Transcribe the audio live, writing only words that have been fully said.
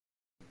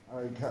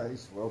Hi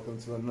guys, welcome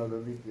to another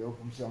video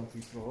from Shanty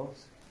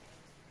Floors.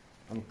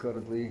 I'm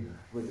currently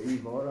with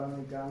Ivor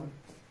and again,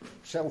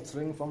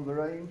 sheltering from the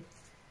rain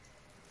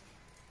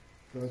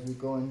because we're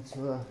going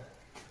to an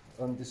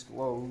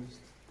undisclosed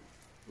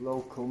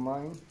local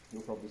mine.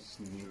 You'll probably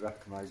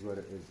recognise where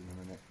it is in a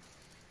minute.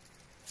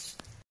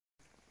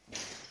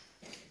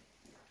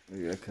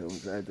 Here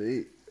comes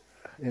Eddie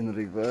in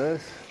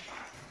reverse.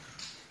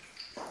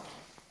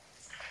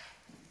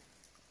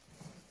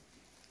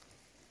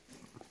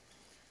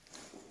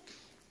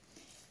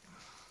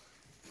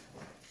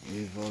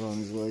 Ivor on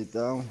his way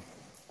down.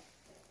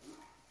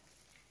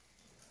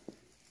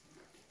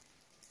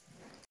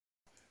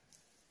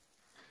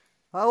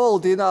 How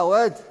old are you now,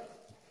 Ed?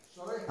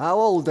 Sorry? How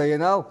old are you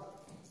now?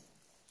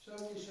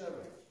 77.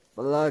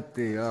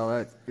 Bloody hell,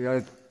 Ed.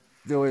 You're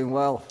doing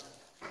well.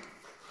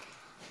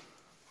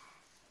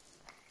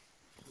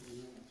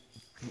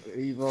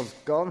 Ivor's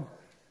gone.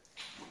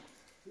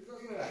 You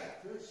got your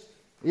hat, Chris?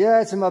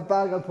 Yeah, it's in my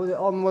bag. I'll put it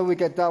on when we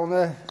get down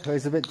there.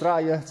 It's a bit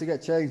drier to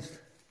get changed.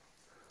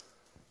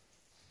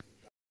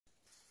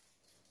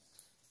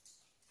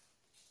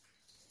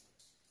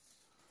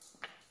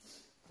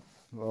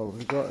 Well,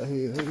 we've got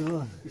here.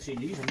 You've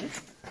seen these, haven't you?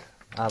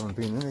 I haven't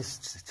been in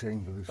this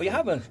chamber before. Oh, you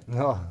haven't?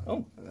 No.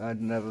 Oh.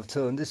 I'd never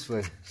turned this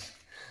way.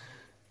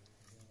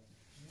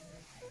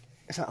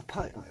 Is that a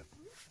pipe?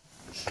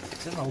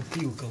 It's an old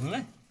bugle, isn't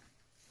it?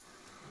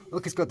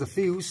 Look, it's got the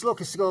fuse.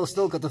 Look, it's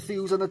still got the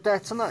fuse on the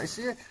deck and that. You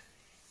see it?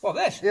 What,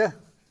 this? Yeah. Can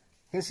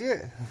you see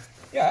it?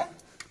 Yeah.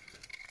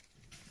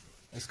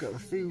 It's got the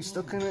fuse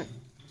stuck in it.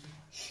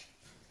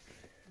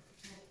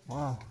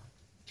 Wow.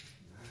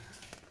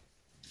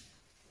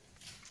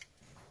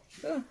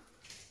 Yeah.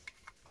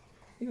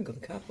 Even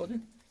got the cap on it.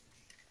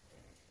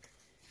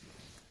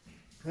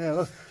 Yeah,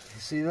 look.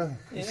 You see that?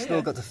 Yeah, It's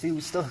still got the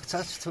fuse stuck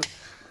attached to it.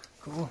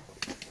 Cool.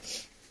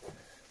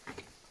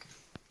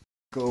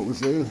 Goes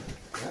there.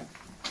 Yeah.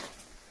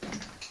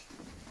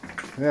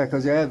 Yeah,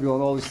 because everyone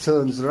always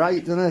turns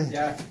right, doesn't it?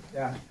 Yeah,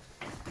 yeah.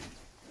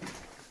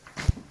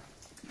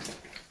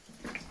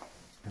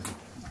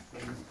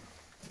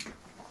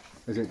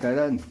 Is it dead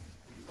end?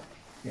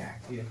 Yeah,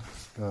 yeah.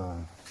 Oh.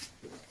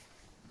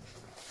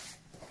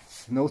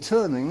 No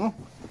turning, no?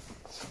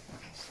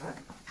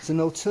 Is there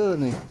no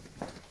turning?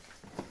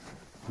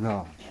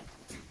 No.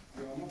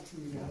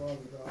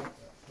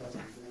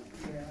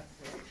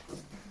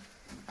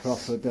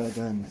 Proper dead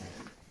end.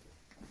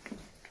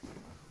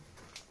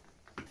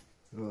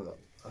 Oh.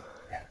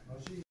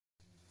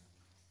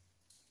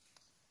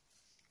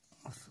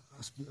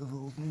 That's a bit of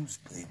old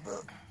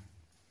newspaper.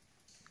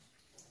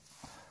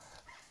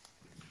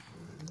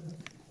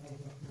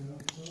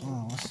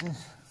 Oh, what's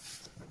this?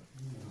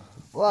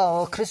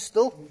 Wow,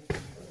 crystal.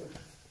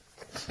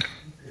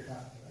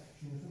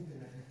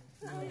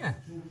 Oh, yeah.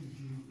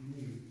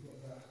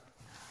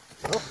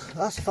 Look,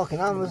 that's fucking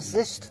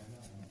amethyst.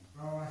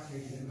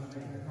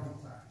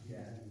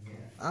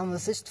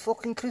 Amethyst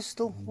fucking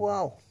crystal.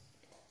 Wow.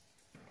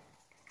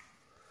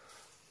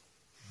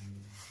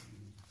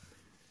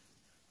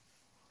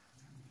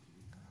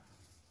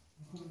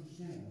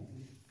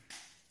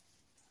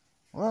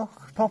 Well,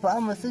 proper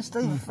amethyst,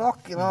 eh?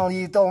 Fucking hell,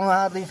 you don't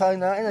hardly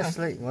find that in a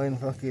Slate mine.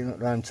 Fucking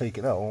round, take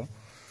it home.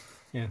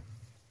 Yeah.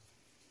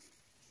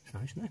 It's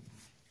nice, isn't it?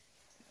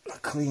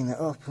 Clean it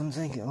up and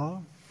take it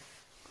home.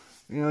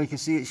 You know, you can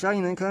see it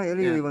shining, can't you,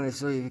 really, when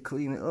it's you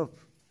clean it up.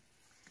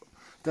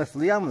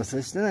 Definitely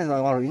amethyst, isn't it?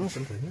 Like orange.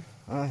 Something, isn't it?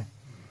 Aye.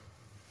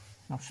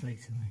 Not slate,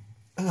 isn't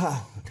it? No.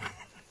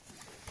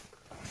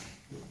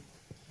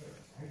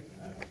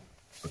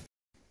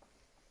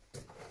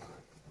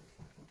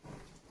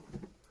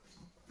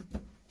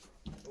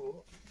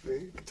 Oh,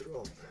 big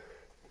drop.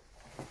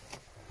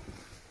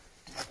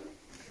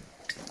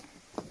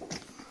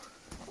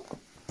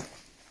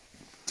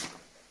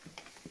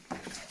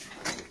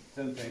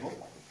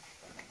 Turntable.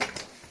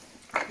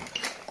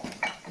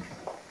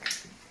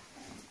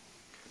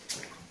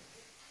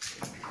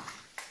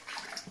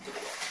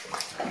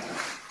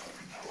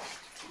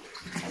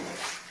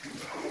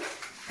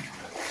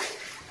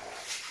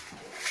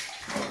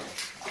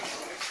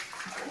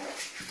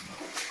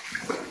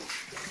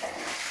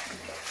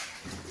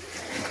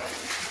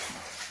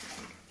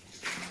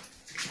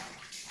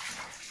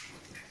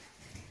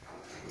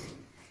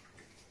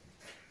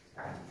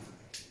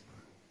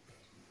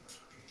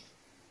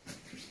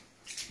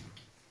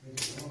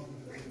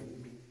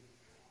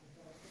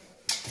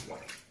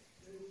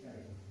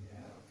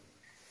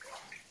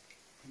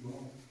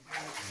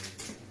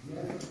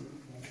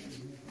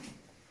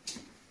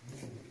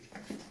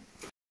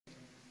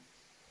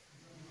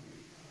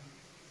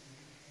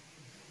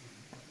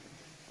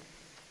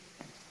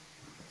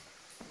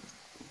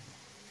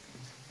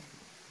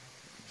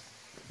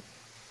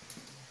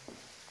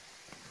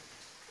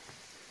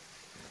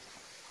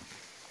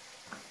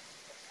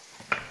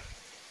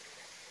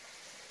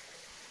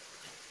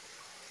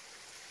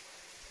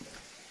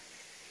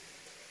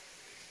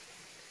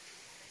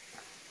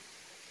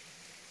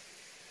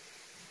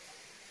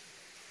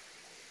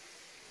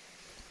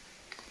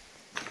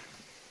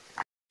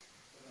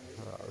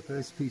 Look at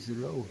this piece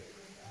of rope,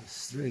 a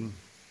string,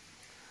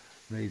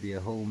 maybe a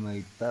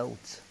homemade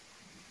belt.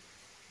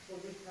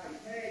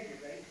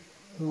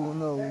 Who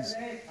knows?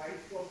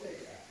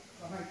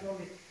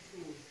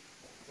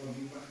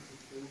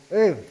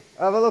 Hey,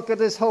 have a look at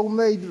this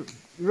homemade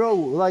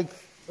rope, like,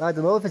 I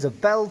don't know if it's a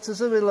belt or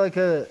something, like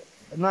a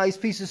nice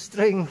piece of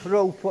string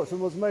rope what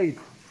someone's made.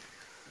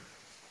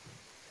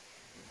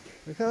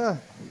 Look at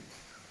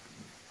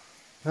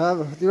that.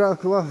 What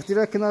do you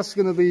reckon that's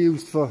going to be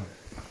used for?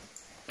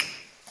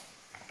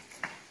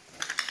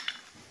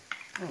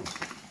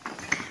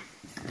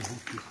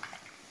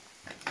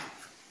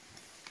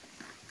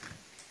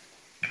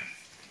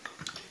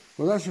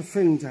 Well, that's a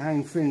thing to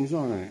hang things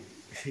on it.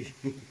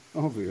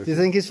 Obvious. Do you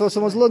think it's for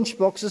someone's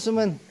lunchbox or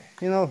something?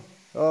 You know,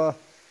 or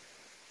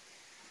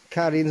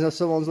carrying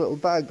someone's little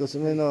bag or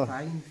something, or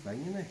Fine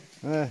thing, isn't it?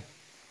 yeah,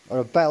 or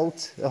a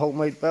belt, a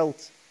homemade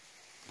belt.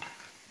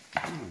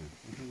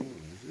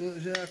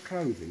 Is that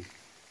clothing?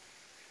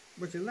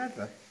 What's it,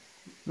 leather?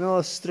 No,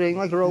 a string,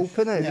 like rope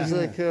in it. Yeah. It's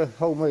like a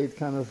homemade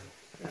kind of.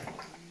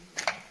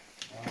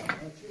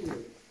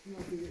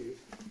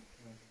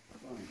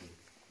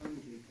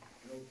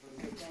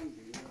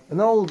 An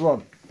old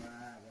one.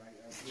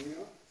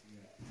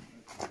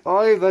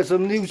 Oh, there's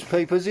some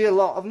newspapers here, a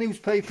lot of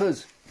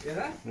newspapers.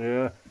 Yeah?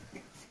 Yeah.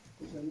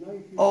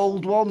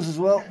 Old ones as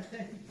well.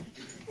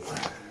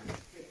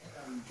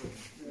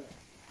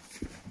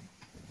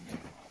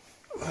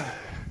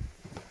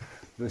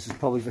 This is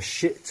probably the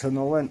shit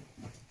tunnel then.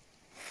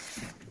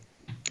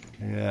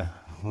 Yeah,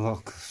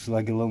 look, it's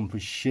like a lump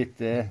of shit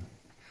there.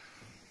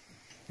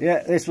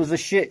 Yeah, this was a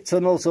shit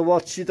tunnel, so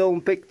watch you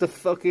don't pick the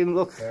fucking,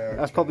 look,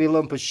 that's probably a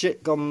lump of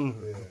shit gone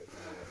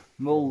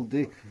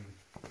mouldy.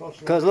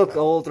 Because look,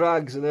 old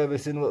rags and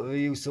everything what they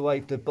used to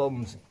wipe their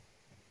bums.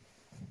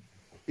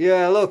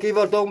 Yeah, look,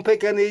 Eva, don't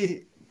pick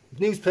any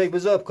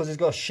newspapers up because it's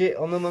got shit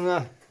on them and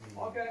that.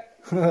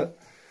 Okay.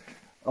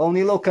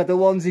 Only look at the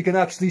ones you can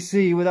actually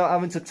see without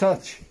having to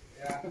touch.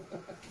 Yeah.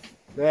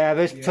 Yeah,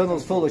 this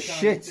tunnel's full of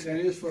shit.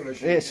 It is full of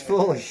shit. It's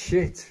full of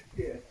shit.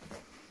 Yeah.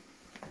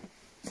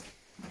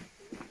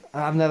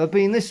 I've never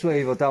been this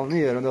way or down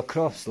here and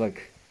across,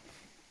 like.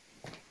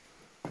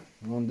 I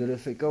wonder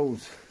if it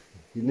goes.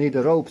 You need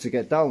a rope to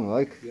get down,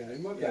 like. Yeah, it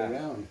might go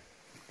down.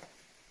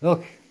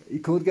 Look, you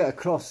could get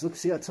across. Look,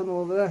 see that tunnel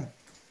over there?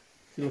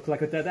 Does it look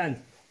like a dead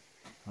end?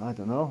 I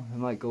don't know. It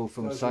might go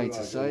from Does side look to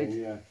like it, side.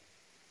 Yeah.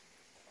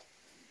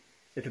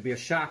 It'd be a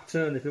sharp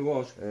turn if it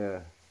was.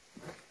 Yeah.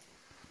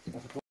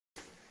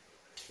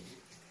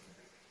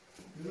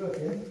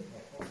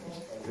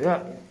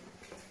 Yeah.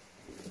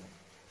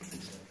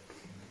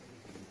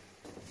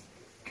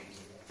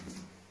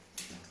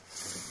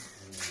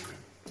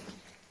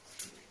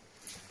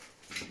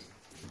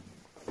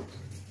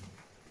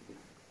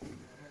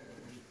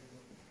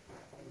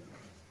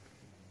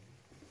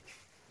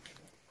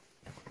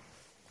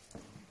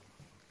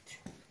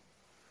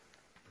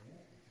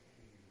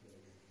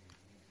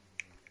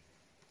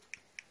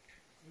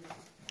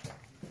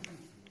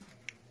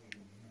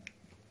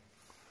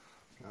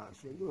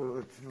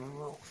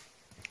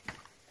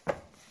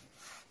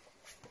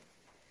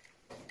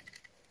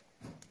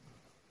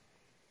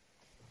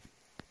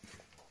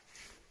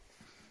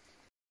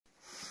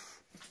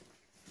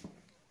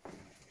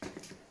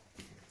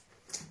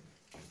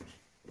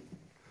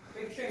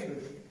 Big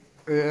chambers.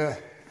 Yeah.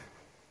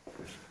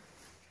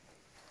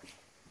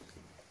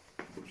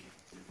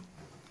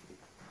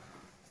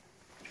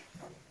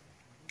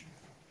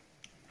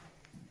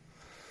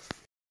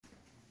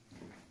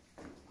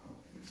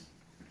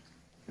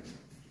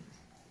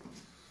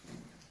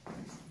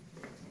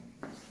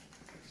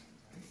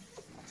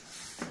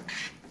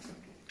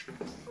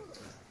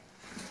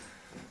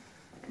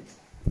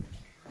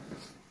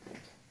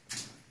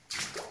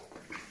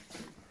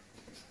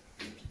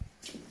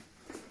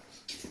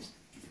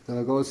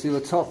 Gonna go and see the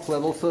top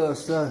level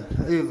first,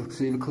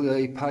 see the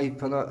clear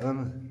pipe and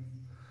that,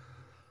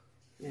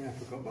 Yeah, I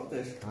forgot about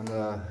this. and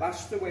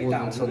That's the way wooden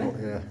down, isn't tunnel,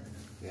 it?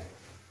 yeah.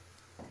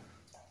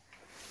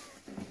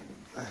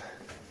 Yeah.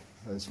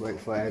 Let's wait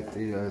for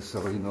Eddie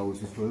so he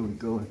knows just where we're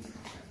going.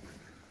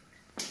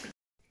 This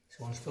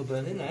one's still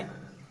burning there.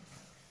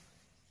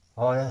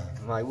 Oh yeah,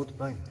 my wood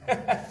pine.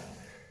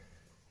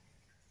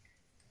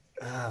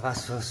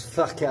 That's the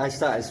fuck it I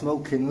started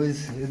smoking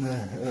with when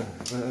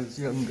I was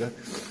younger.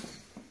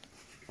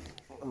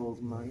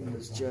 Old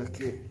miner's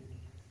jacket.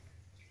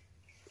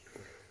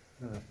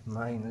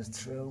 Miner's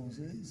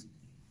trousers.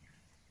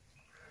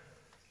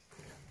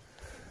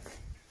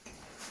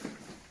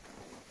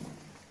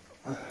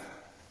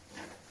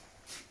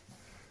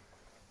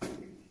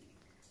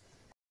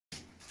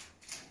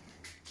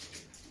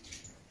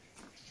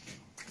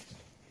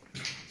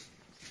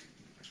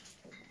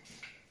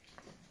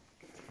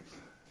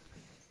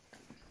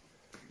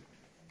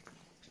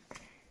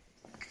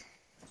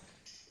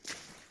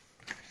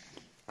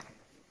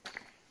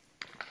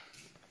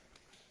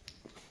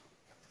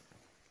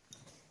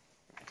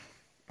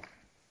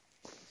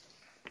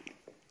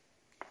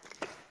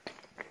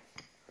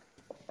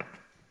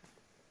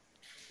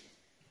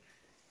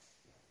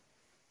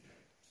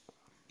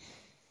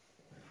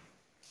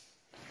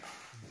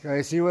 Can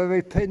you see where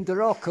we pinned the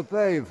rock up,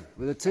 babe,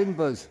 with the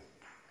timbers?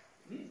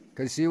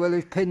 Can you see where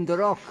we pinned the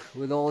rock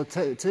with all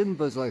the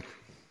timbers, like?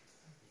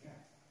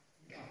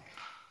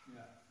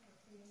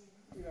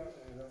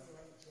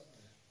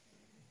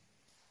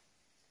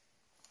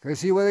 Can you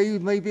see where there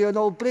may be an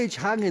old bridge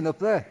hanging up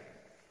there?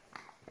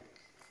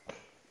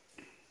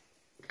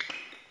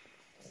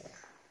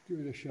 Give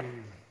it a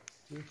shine.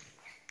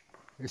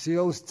 You see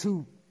those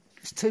two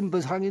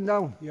timbers hanging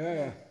down?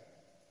 Yeah.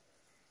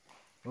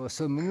 Or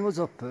something was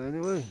up there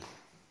anyway.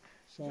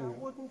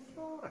 Wooden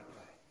floor.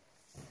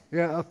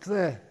 Yeah, up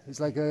there. It's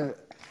like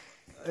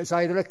it's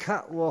either a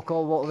catwalk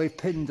or what they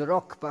pinned the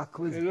rock back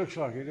with. It looks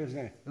like it, doesn't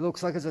it? It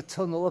looks like there's a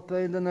tunnel up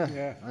there, doesn't it?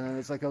 Yeah. And then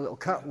it's like a little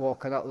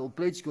catwalk and that little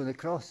bridge going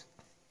across.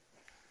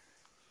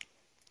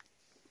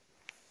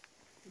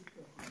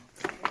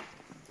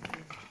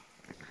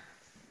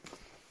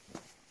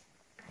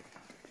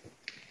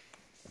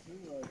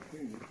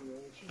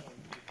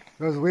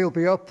 Because we'll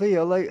be up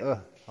here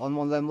later on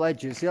one of them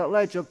ledges. See that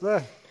ledge up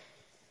there?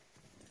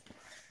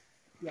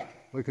 Yeah.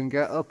 We can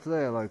get up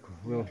there, like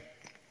we'll.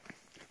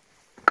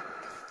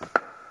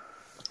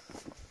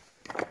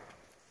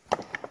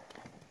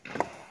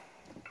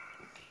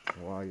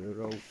 Wire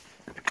rope.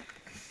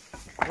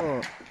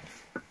 Oh.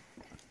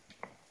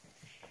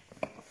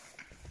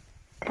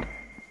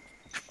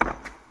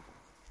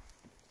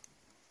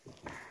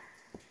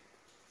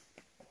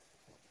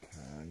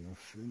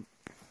 Nothing.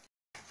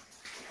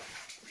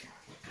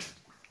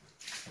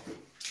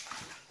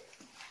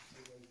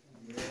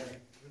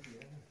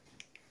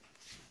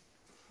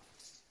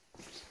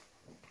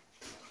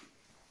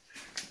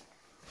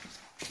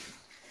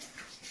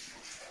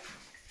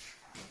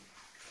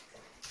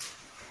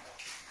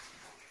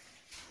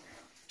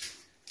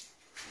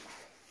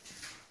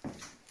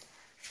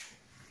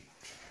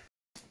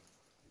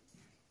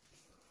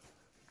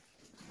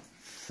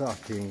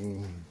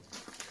 Fucking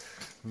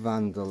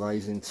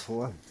vandalising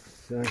tour.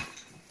 So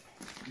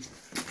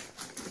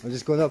I'm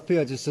just going up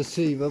here just to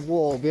see the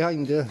wall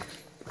behind you.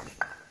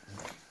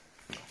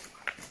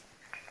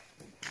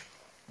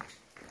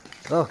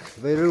 Look,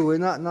 they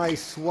ruined that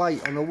nice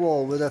white on the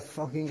wall with a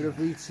fucking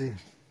graffiti.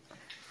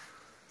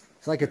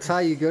 It's like a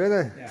tiger,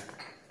 isn't it? Yeah.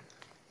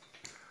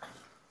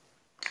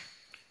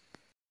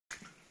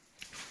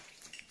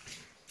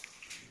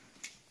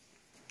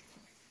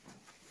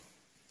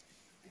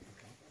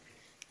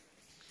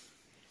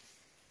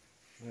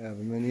 Yeah,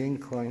 the mini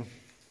incline.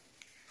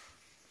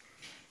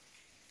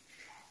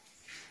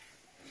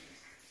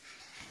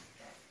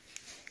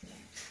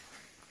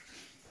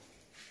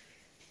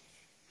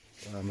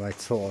 My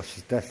torch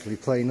is definitely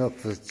playing up.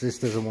 This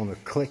doesn't want to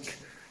click.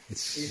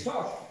 It's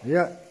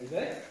yeah. Is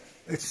it?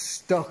 It's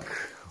stuck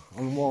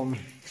on one.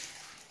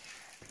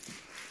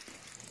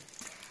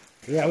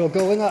 Yeah, we'll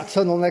go in that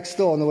tunnel next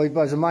door on the way back.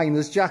 There's a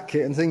miner's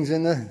jacket and things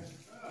in there.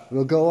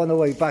 We'll go on the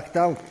way back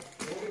down.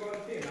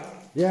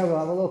 Yeah, we'll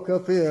have a look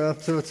up here,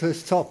 up to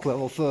this top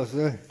level first,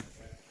 eh?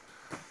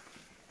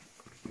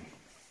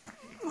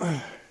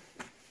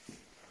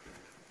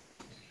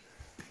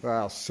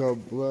 Well,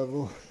 sub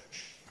level.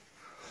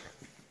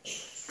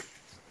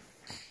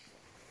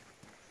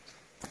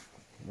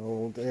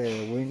 Old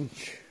air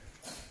winch,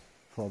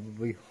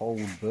 probably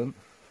Holden.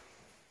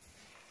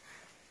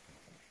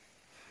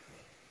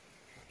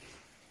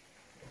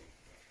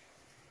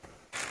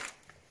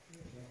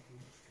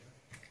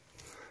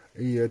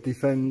 Ear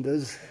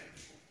defenders.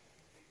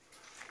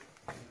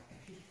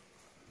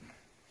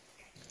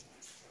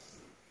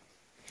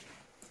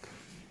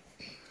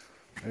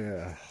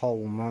 Yeah,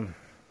 Holman.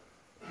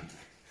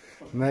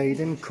 Made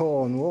in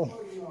Cornwall.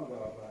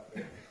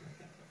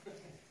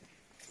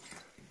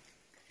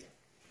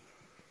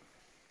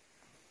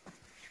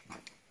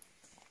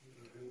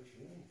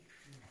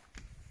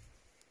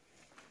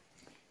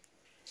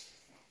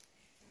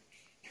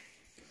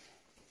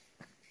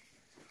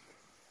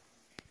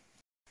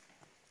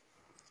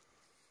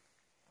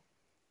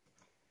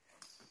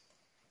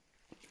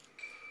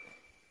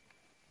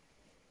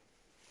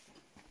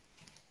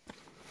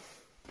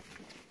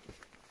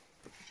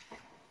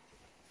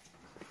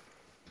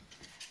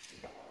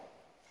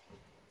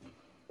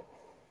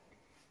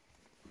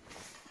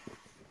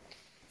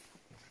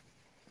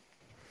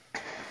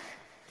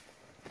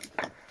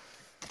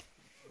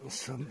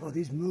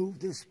 Somebody's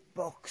moved this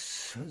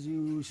box, as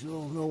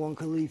usual. No one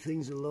can leave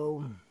things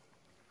alone.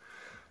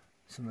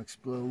 Some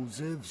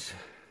explosives.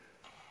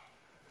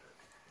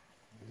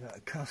 Is that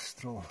a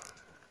Castrol?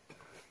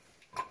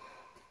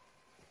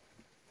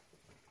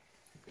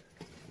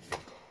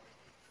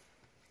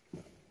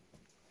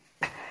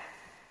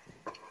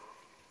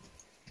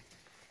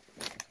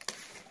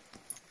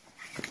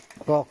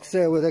 Box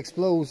there with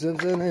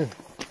explosives, isn't it?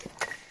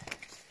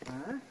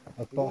 Huh?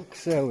 A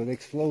box there with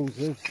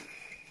explosives.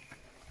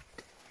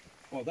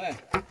 Oh, there?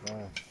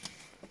 Yeah.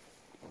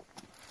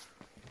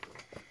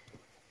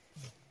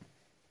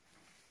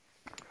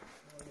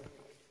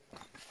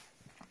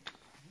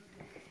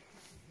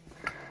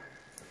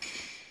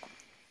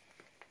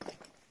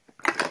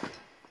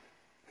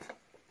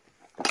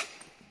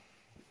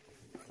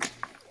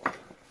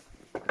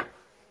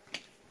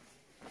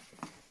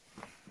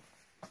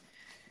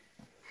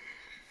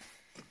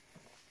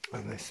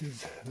 This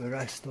is the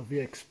rest of the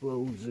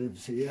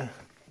explosives here.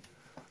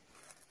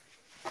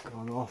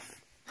 Gone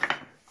off.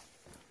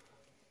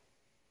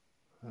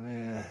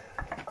 And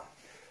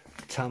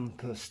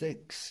tamper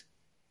sticks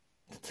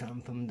to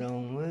tamp them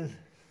down with.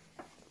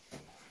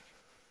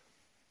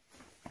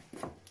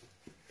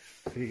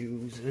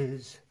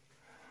 Fuses.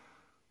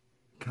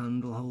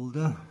 Candle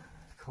holder.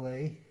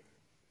 Clay.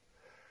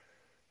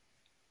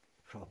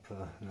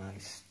 Proper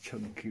nice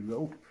chunky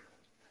rope.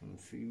 Some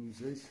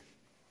fuses.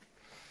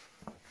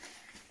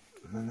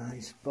 A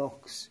nice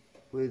box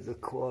with the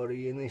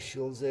quarry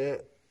initials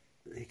there.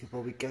 You can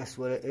probably guess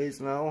what it is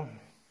now.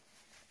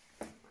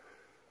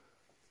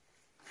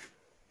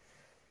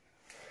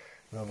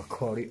 Now the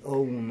quarry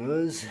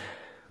owners,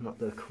 not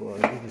the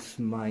quarry,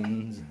 the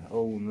mine's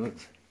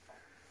owners.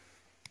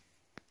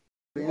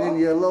 Been in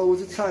here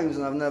loads of times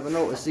and I've never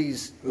noticed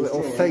these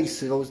little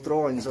faces, those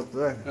drawings up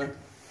there. Yeah.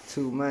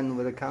 Two men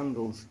with the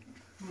candles.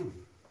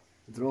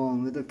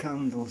 Drawn with the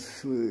candles.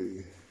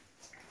 Sweet.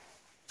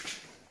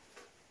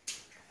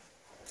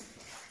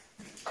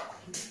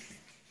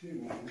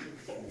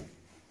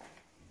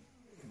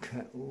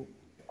 Kettle.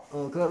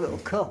 Oh, I've got a little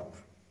cup.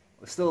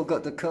 I've still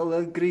got the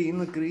colour green,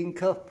 the green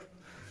cup.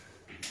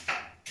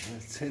 A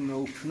tin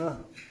opener.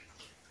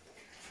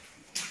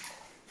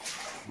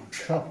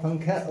 Cup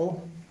and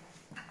kettle.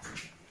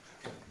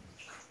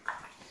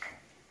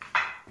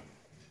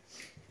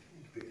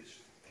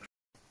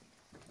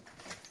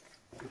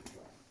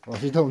 Well,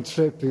 if you don't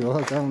trip, you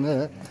are down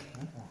there.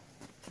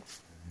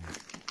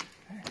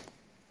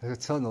 There's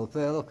a tunnel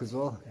there, look, as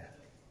well. Yeah.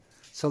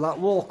 So that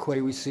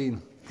walkway we've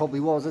seen probably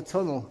was a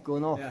tunnel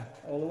going off. Yeah,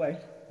 all the way.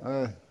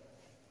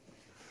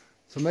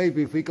 So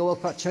maybe if we go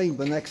up that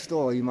chamber next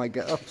door, you might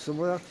get up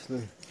somewhere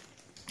actually.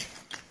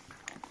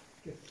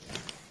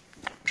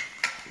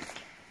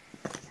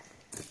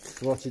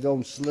 So watch you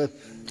don't slip.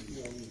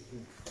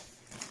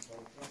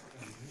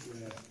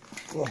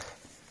 Oh.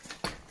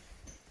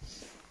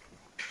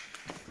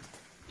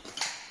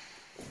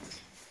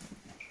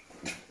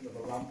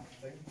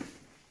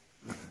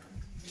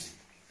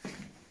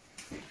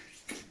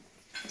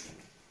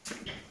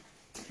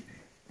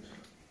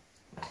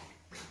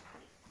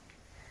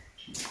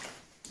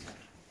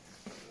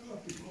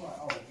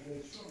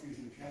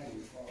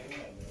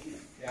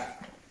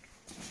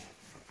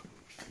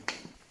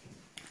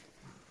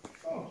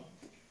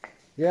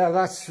 Yeah,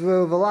 that's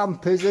where the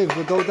lamp is.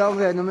 We'll go down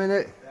there in a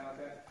minute.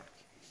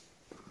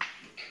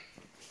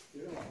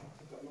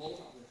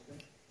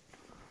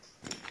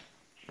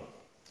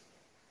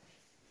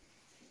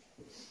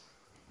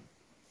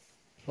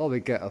 Probably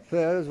get up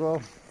there as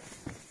well.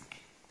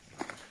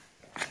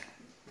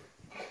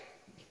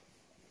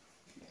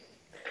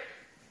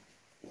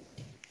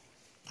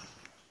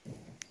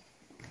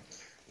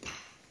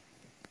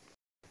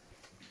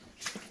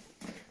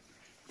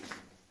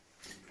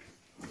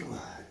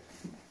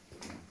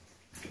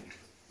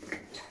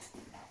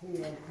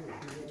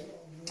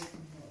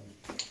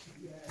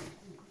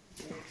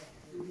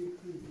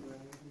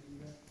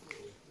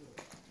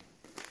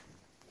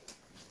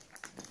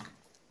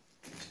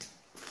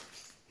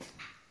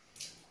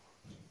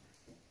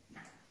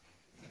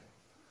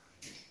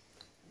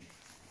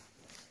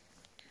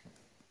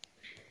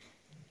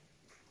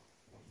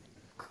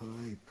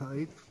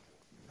 Pipe.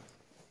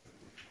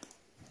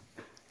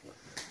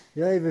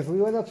 Yeah, if we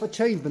went up a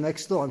chamber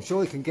next door, I'm sure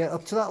we can get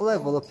up to that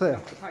level up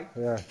there.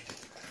 Yeah.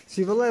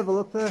 See the level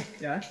up there?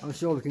 Yeah. I'm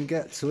sure we can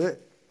get to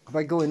it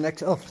by going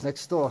next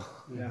door.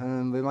 Yeah.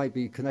 And we might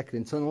be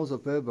connecting tunnels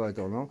up there, but I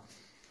don't know.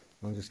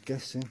 I'm just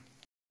guessing.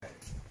 I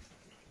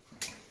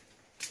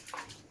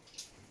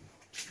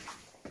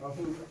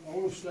think I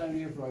want to stand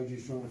here for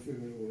ages trying to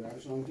figure it all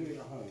out, so I'm doing it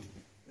at home.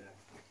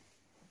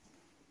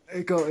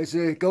 It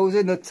goes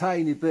in a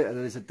tiny bit and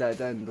there's a dead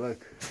end,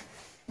 look.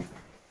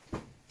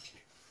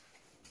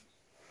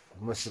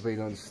 Must have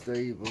been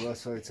unstable,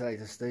 that's why I tried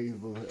to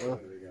stable it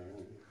up.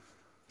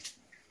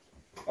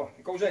 Oh,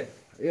 it goes in?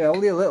 Yeah,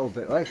 only a little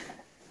bit, like.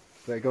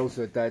 But it goes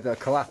to a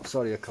collapse,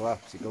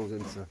 it goes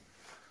into...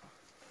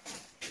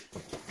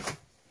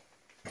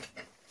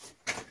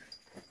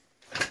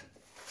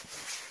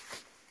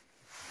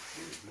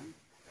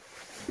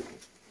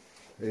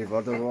 If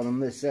I don't want to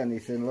miss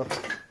anything, look.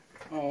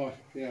 Oh,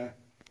 yeah.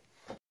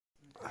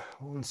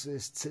 Once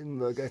this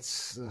timber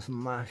gets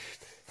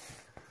smashed,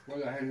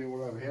 well,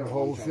 all over here, the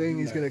whole thing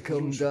is going to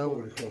come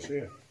down. Across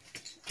here.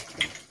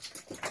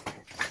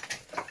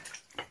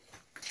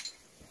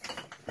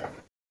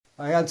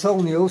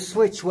 Antonio's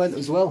switch went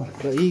as well,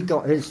 but he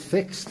got his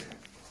fixed.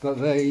 But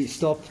they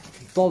stopped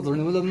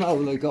bothering with him now,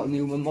 they got a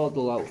new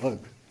model out.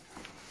 Look.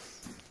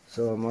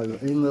 So my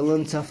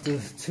inland after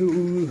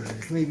 2,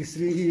 maybe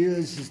 3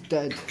 years is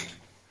dead.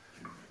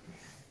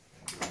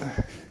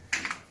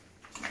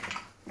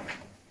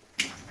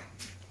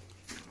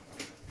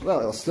 Well,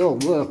 it'll still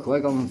work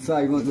like on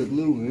 500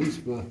 lumens,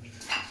 but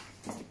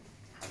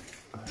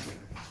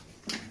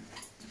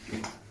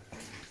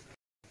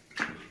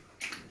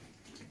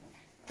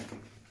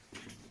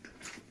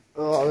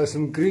oh, there's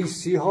some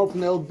greasy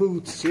hobnail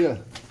boots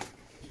here.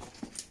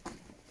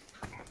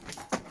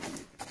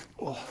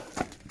 Oh.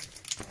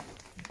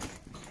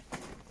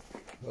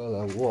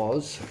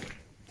 was.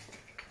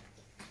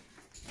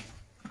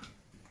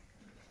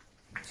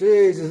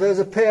 Jesus, there's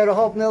a pair of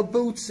hobnail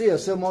boots here.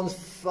 Someone's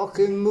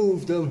fucking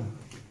moved them.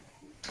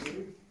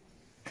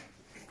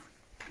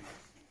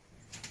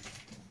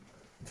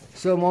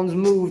 Someone's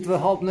moved the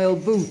hobnail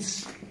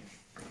boots.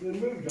 They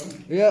moved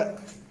them? Yeah.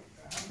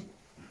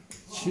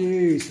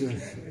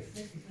 Jesus.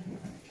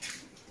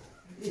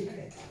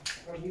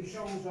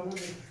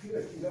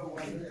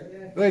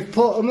 They've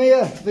put them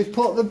here. They've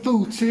put the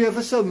boots here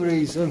for some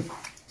reason.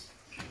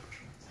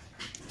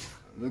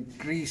 The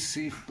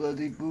greasy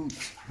bloody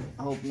boots.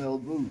 Hobnail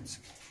boots.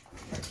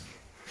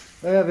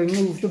 They haven't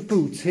moved the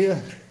boots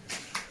here.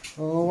 I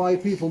don't know why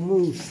people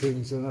move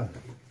things and that.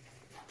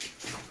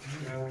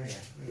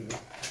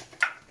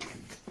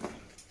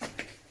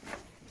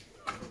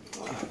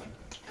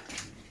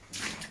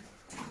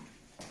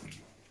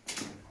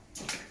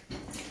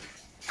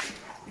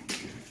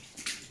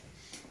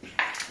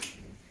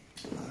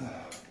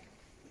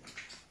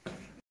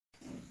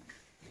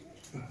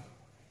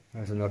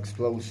 There's an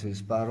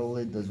explosives barrel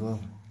lid as well.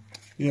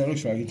 Yeah, it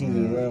looks like it's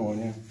in the rare one,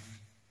 yeah.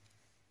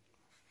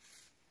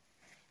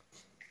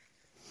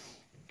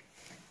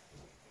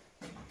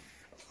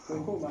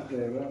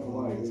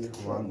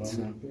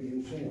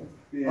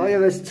 Oh yeah,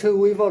 there's two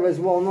we've got. There's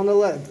one on the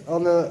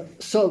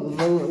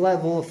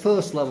level,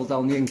 first level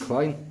down the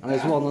incline, and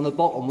there's one on the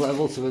bottom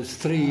level, so there's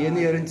three in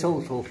here in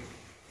total.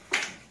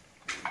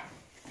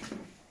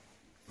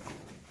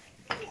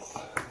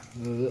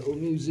 A little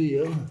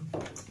museum.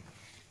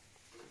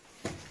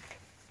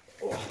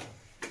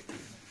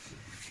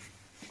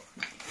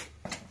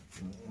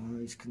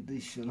 Nice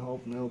condition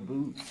hobnail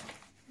boots.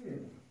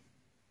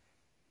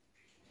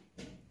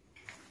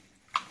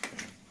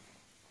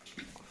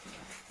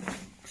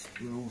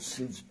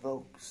 Explosives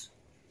box.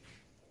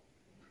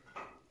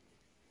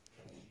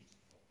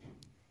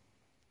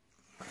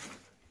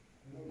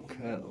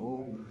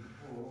 Kettle.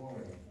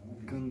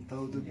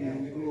 Gunpowder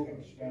bugle.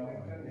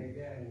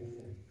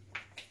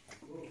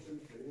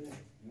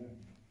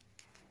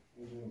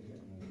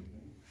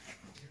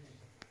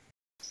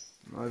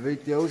 My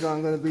videos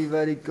aren't going to be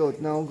very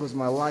good now because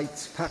my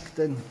light's packed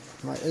in.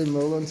 My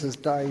immolant has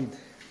died.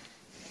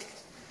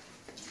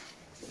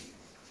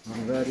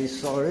 I'm very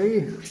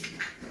sorry.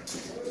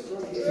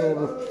 So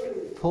the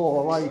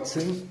poor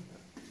lighting.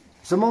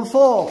 Someone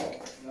fall?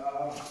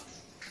 No.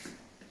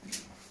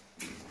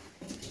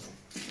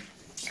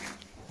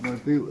 My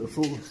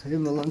beautiful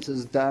immolant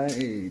has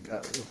died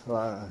at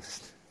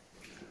last.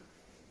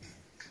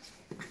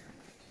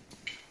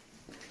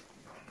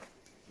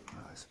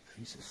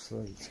 Piece of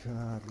slate, can't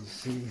hardly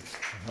see.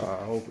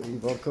 I hope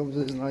Eva comes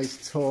with a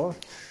nice tour.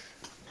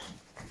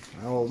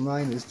 My old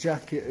miner's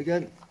jacket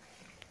again.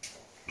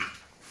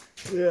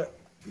 Yeah,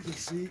 you can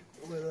see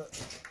where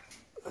that.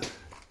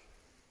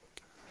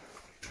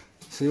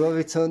 See what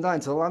they turned that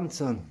into a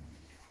lantern?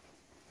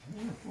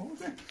 Yeah, what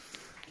was it?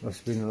 Must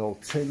have been an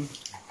old tin.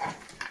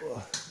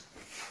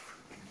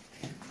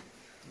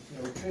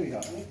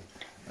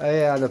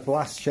 Yeah, the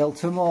blast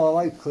shelter more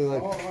likely.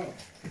 Like. Oh, right.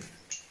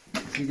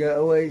 To get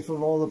away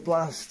from all the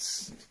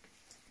blasts.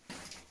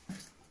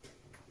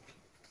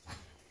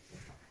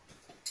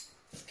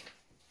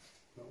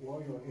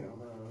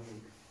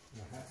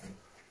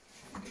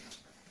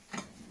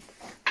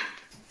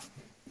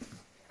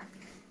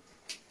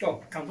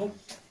 Oh, candle.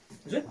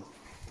 Is it?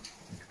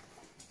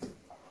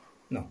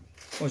 No.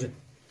 What is it?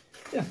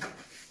 Yeah.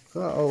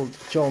 That old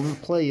John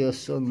Player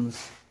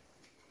Sons.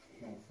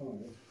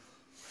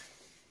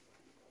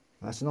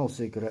 That's an old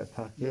cigarette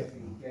packet.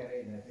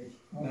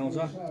 Smells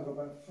that?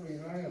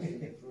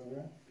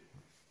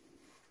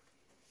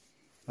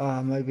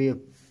 Ah, maybe a...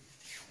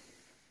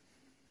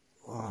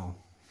 Wow.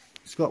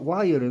 It's got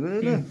wire in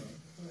it, isn't it?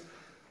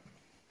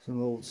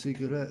 Some old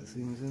cigarette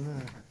things in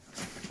there.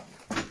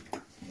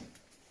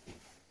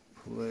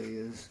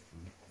 Players.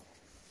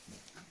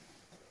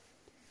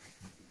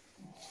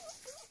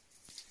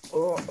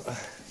 Oh,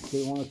 do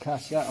you want to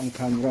catch that on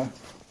camera?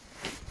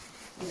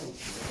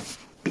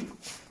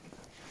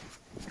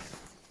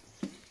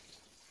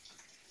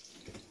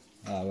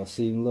 I've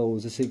seen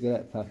loads of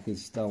cigarette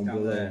packets down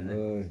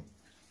below.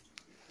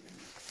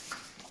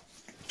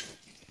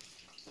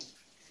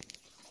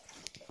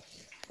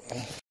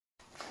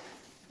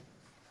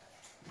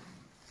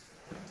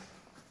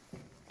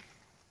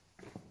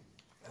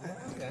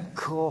 There,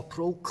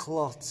 Corporal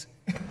Clot.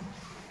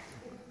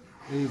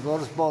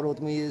 Ivor's borrowed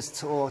me his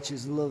torch,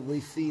 his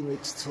lovely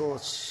Phoenix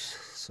torch.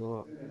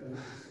 So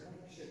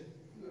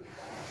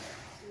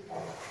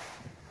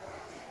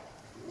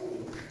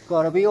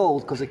gotta be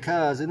old because the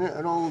cars in it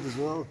are old as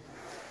well.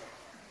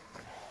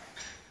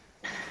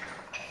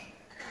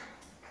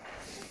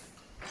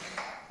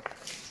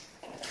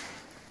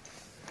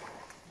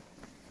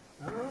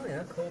 Oh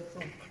yeah,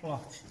 Corporal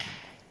Clot.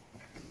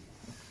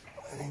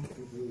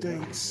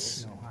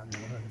 Dates.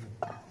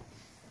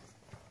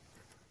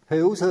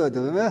 Who's heard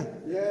of him, eh?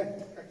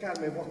 Yeah, I can't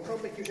remember what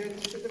comic is in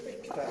to the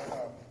big stuff.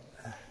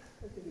 I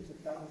think it's a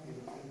donkey.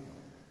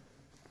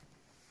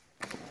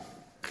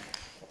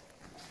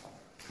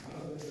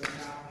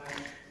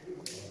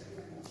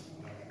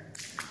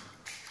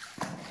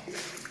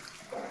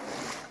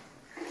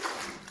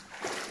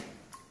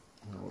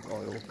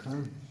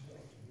 pan.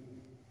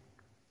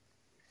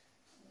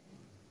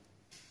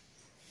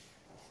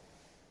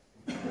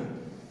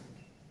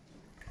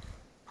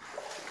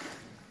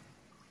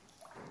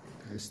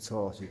 This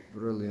torch is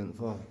brilliant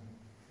for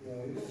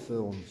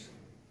films.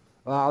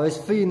 Ah, this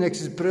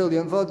Phoenix is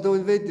brilliant for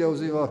doing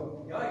videos,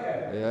 Ivo.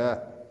 Yeah.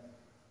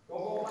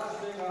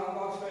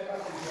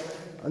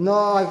 No,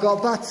 I've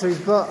got batteries,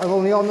 but I'm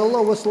only on the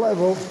lowest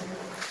level.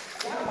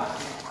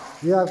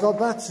 Yeah, I've got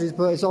batteries,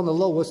 but it's on the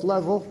lowest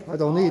level. I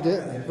don't need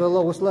it. The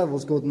lowest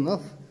level's good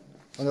enough.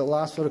 And it'll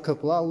last for a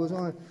couple hours,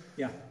 won't it?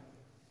 Yeah.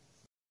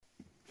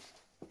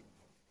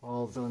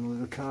 All done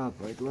with the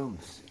carbide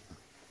lamps.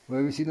 Where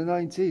have you seen the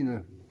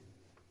 19er?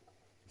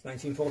 It's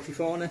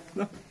 1944 now,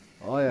 no?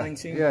 Oh yeah,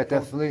 19... yeah,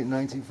 definitely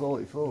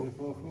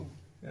 1944.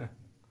 Yeah.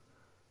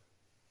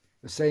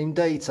 The same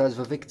date as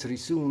the Victory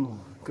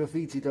Soon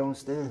graffiti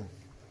downstairs.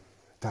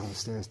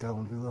 Downstairs,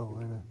 down below,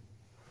 isn't it?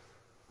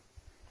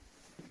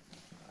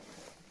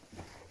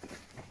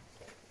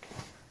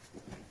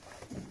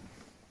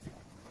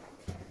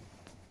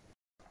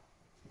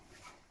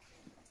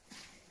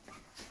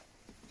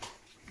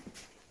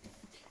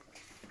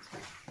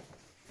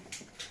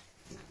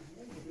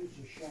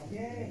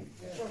 Yeah,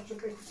 such a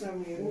bit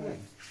down here, isn't it?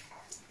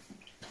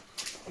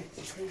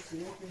 It's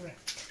crazy everywhere.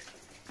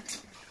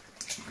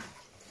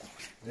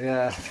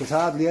 Yeah, because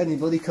hardly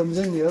anybody comes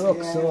in here, look,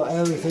 Yeah, so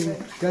everything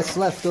gets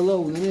left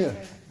alone in here.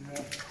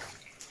 Yeah.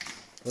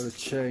 For a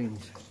change.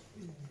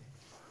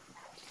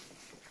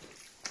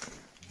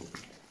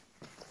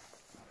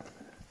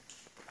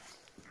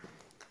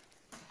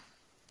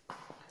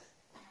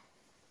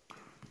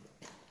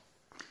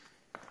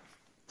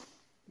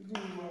 You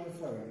didn't mind the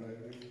phone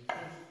lately?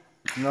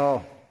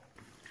 No.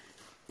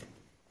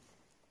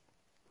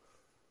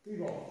 You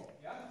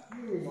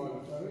remind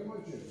the phone,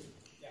 won't you?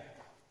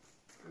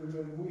 A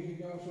week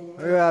ago or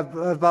something? Yeah,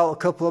 about a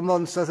couple of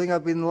months, I think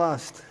I've been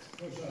last.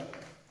 What's that?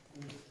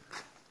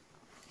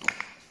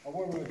 I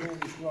wonder if all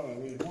this rain,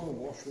 there's one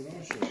wash when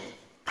I saw it.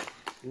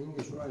 All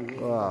this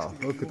rain. Wow,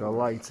 look at the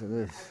light of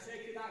this. I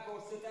take it that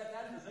goes to dead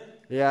end, is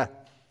it? Yeah.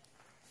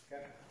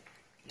 Okay.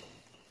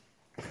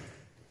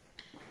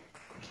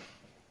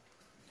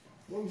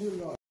 What was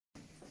it like?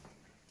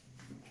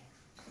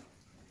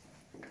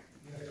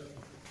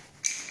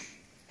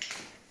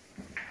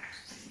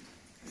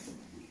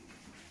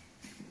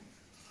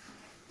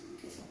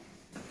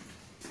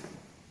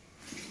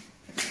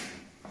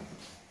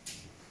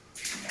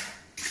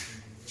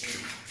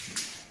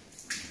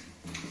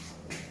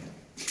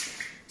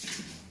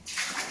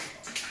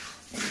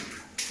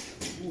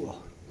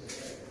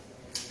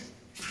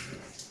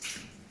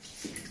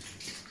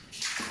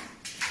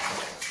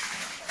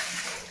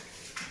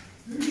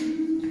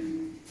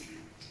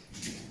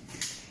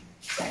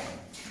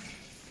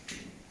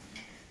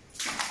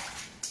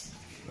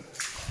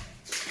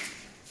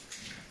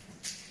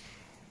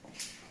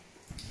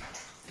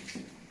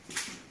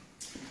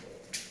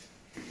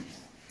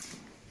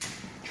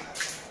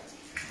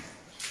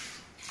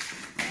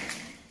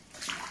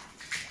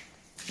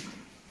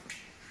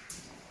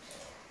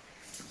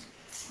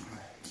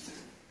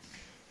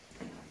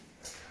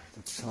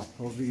 Top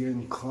of the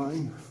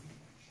incline.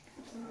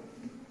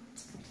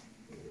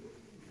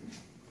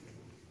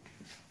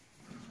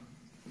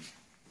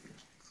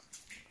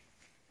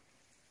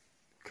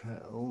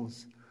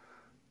 Kettles,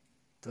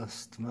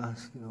 dust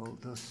mask, an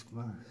old dust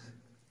mask.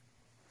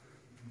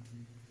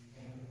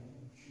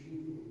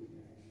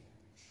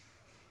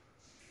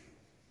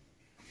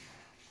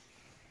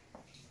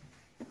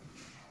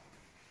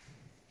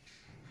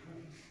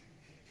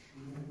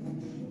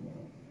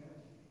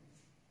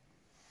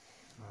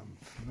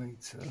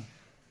 Meter.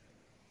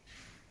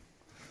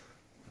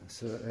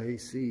 That's an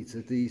AC to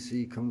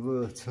DC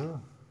converter.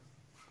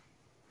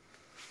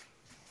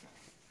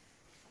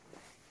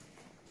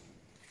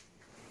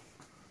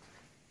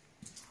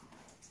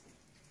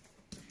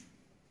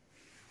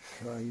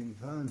 Frying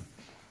pan.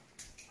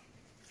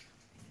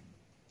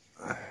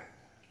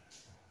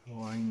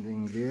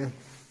 Winding gear.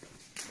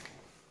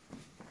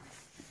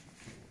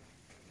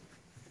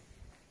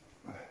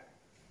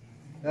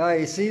 Ah,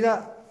 you see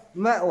that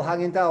metal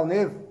hanging down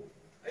here?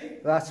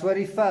 That's where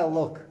he fell,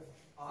 look.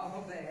 Oh,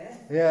 up there?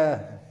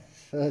 Yeah.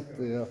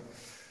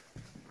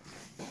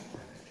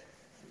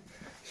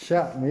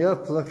 Shut me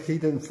up, look, he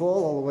didn't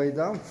fall all the way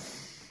down.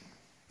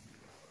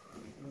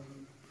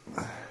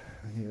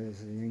 Here's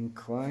the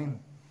incline.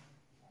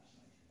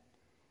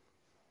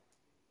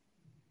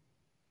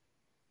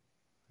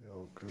 The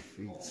old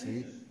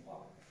graffiti.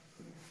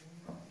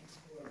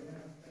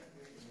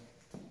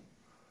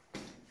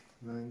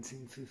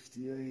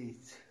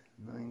 1958,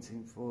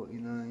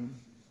 1949.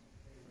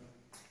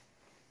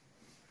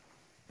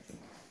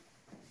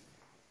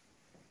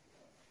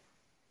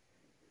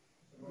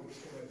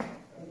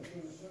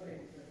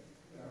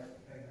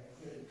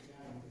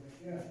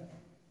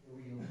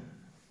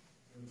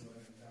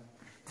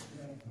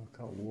 Look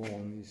how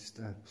worn these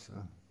steps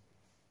are.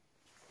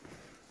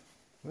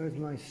 Where's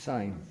my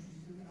sign?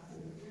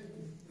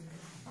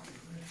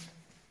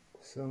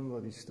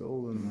 Somebody's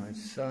stolen my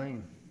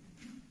sign.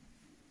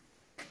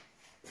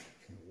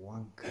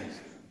 wankers.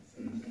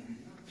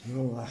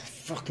 Oh, I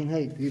fucking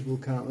hate people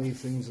who can't leave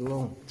things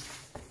alone.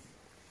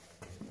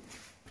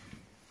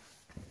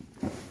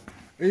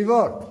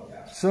 Ivor,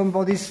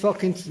 somebody's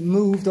fucking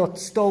moved or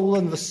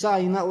stolen the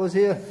sign that was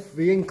here,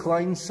 the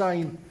incline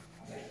sign.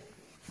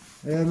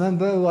 I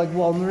remember, like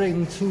 1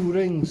 ring, 2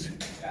 rings.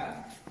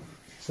 Yeah.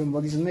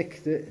 Somebody's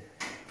nicked it.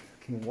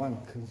 Fucking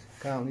wankers,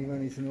 can't leave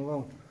anything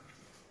alone.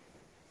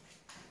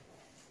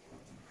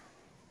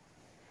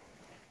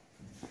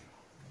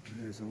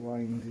 There's a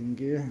winding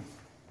gear.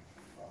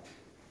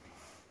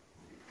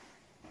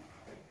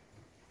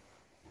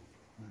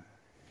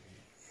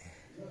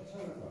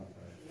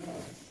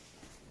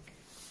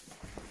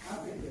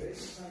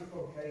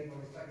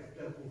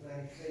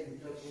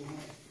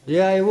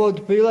 Yeah, it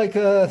would be like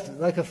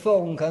a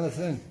phone kind of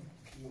thing.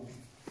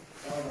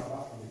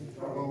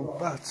 Oh,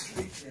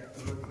 battery.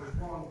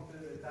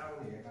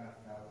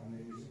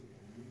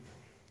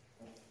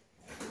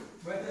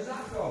 Where does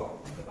that go?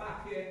 The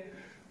back here?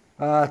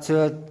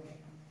 To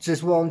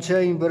just one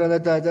chamber and a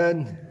dead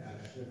end.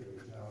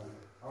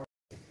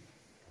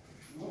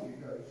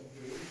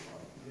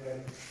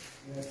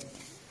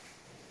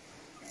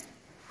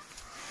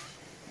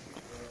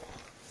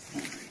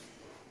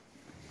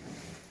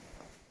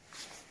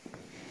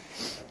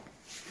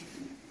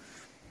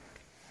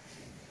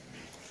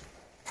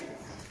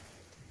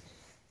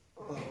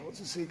 Oh, what's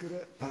a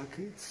cigarette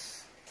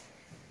packets?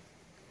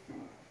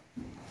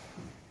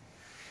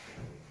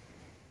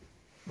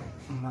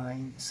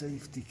 Mine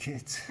safety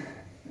kit.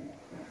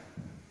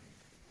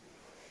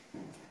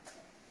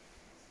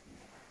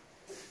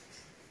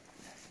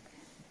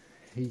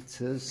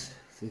 Heaters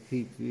to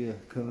keep the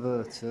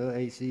converter,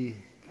 AC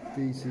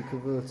DC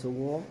converter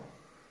warm,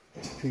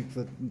 keep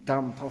the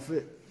damp off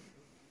it.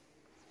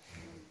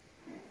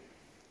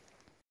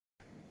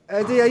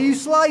 Eddie, are you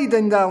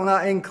sliding down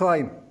that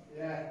incline?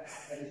 Yeah,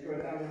 and it's going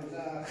down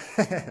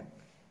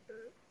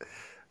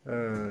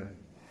his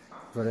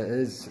But it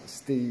is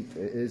steep,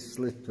 it is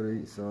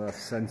slippery, so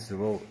that's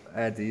sensible.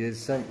 Eddie is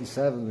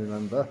 77,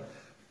 remember?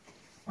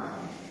 I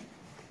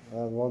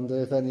wonder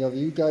if any of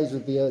you guys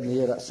would be out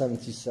near at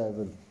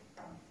 77.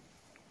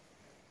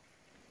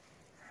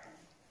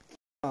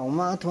 Oh,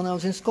 mad, when I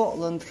was in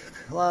Scotland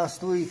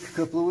last week, a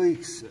couple of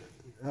weeks,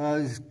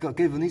 I got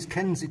given these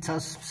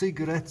Kensitas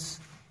cigarettes,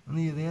 and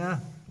here they are.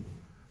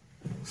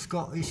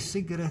 Scottish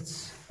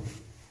cigarettes.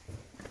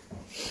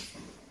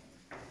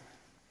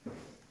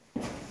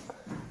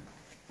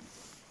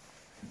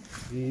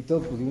 EW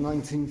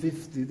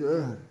 1950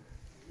 there.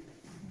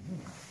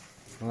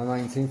 Or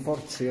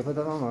 1940, I don't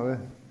know.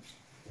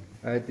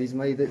 Eddie's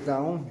made it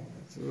down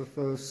to the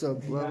first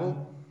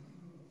sub-level.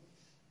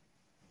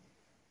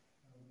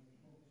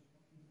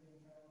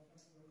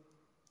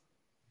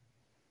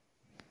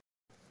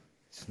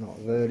 It's not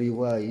very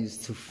wise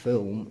to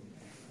film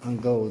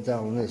and go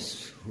down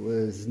this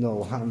with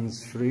no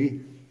hands free,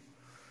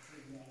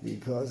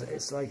 because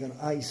it's like an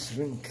ice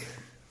rink.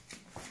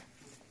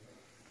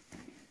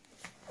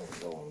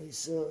 There's only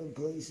certain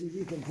places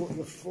you can put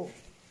your foot.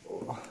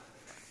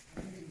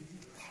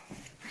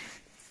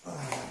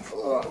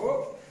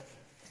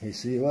 You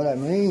see what I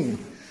mean?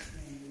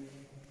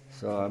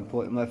 So I'm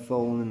putting my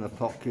phone in the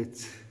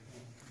pocket.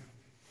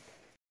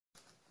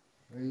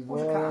 You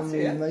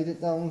made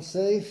it down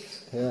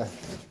safe? Yeah.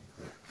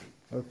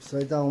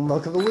 Upside down.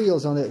 Look at the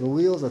wheels on it. The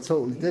wheels are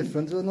totally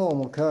different to a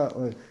normal cart.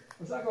 Like.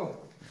 Where's that go?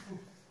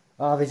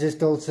 They just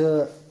go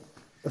to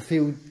a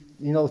few,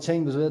 you know,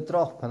 chambers with a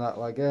drop and that,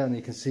 like, yeah, and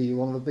you can see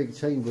one of the big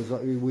chambers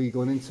that we're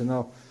going into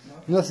now.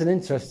 No. Nothing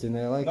interesting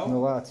there, like,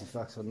 no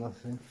artifacts or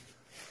nothing.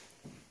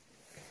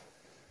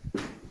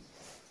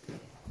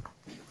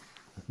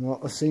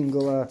 Not a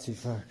single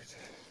artifact.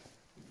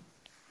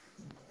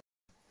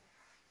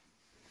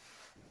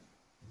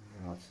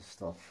 I have to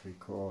stop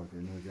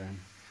recording again.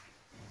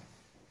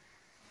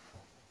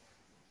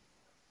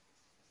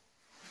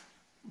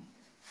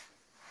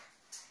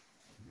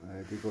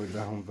 Maybe go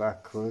down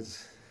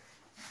backwards.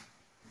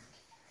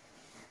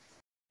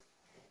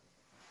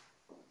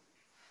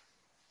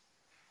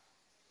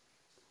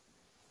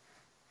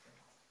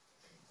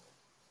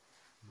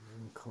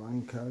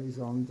 Incline carries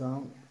on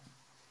down.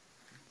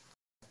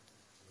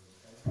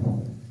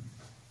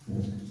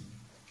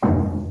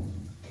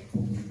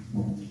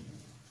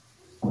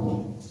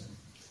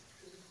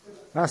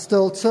 That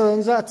still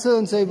turns, that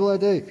turntable I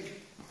do.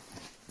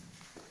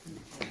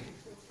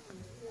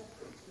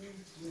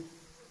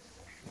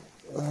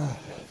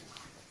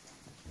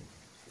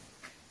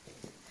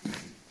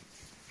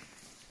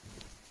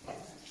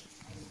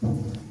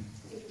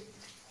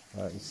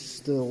 It's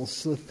still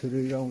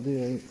slippery around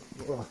here.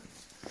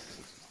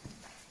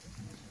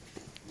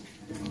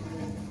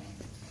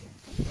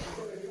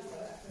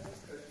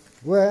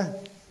 Where?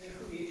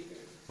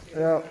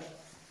 Yeah.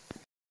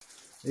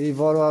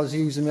 Ivor was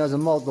using me as a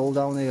model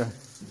down here.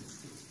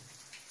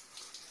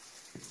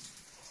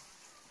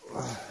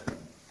 I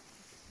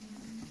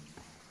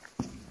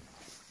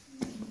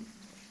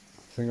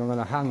think I'm going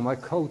to hang my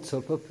coat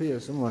up here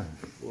somewhere.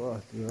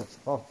 What? That's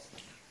hot.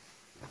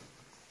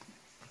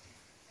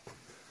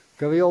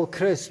 Got the old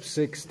crisp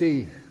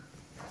 6D,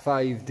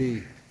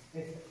 5D.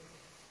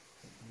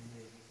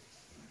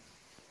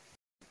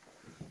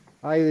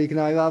 Either can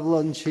either have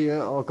lunch here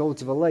or go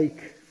to the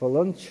lake for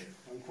lunch.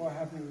 I'm quite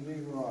happy with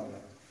either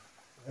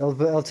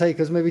either. It'll take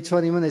us maybe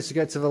 20 minutes to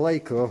get to the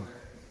lake though.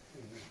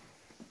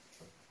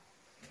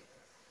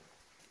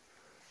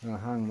 I'll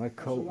hang my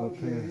coat up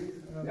here.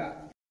 Yeah.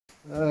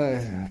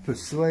 I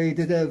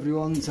persuaded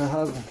everyone to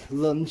have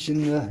lunch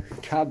in the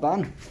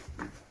cabin.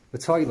 The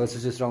toilets are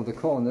just round the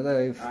corner,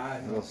 Dave.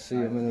 We'll see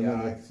them in a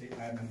minute.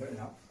 I remember it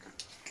now.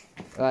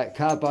 Right,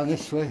 cabin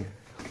this way.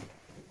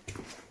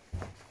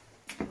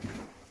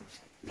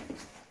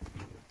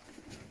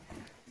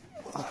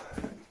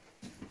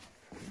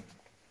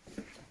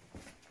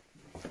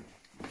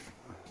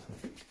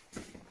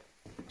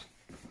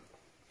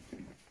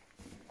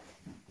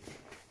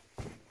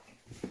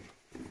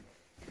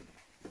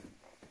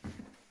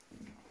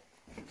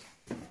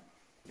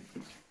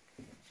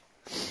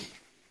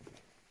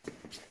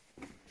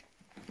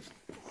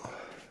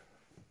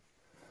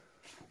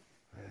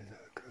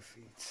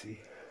 Graffiti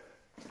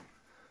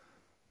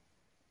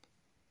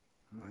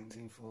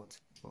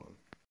 1941.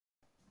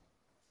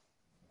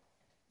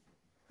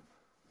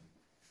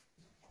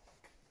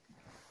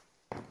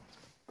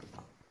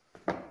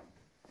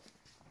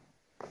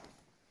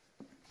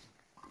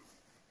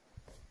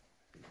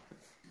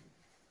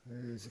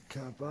 There's a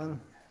cabin.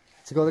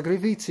 Ti'n gweld y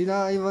graffiti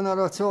na i fan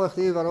ar y to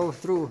chdi fan o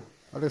drw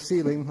ar y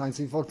ceiling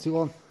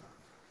 1941.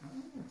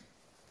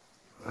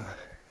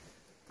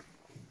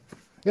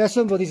 Yeah,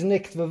 somebody's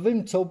nicked the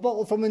Vimto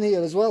bottle from in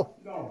here as well.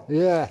 No.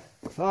 Yeah,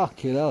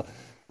 fucking hell.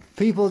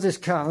 People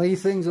just can't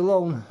leave things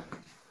alone.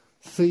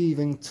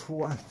 Thieving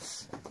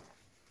twats.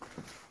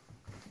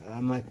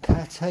 My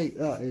pet hate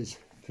that is.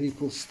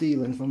 People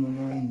stealing from the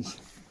mines.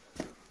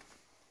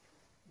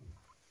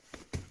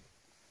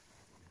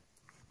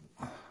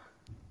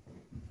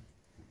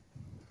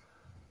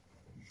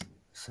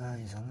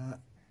 Size on that.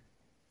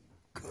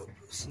 God,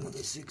 it's another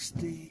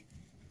 60.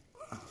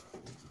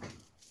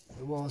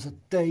 There was a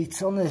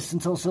date on this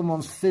until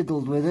someone's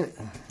fiddled with it.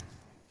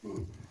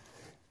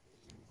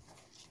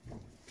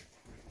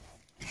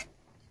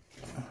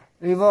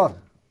 Yvonne.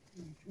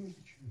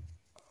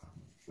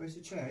 Where's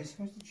the chair?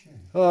 Where's the chair?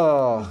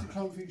 Oh. Where's the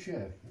comfy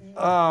chair?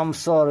 Oh, I'm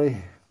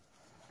sorry.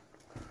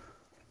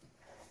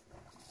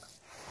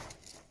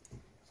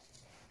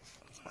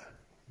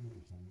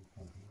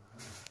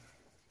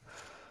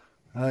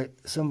 Right,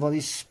 somebody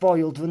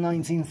spoiled the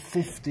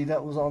 1950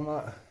 that was on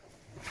that.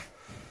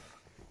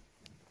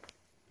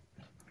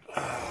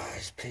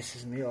 This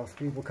pisses me off.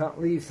 People can't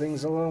leave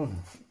things alone.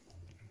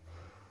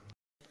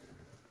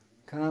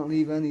 Can't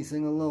leave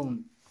anything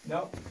alone.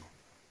 No.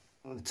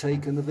 I've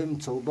taken the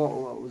Vimto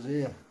bottle that was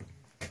here.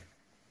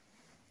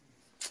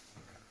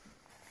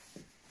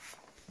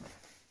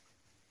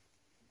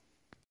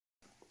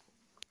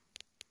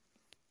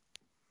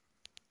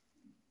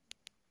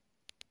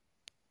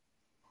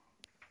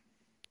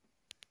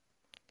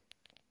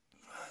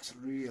 It's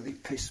really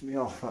pissed me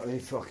off that they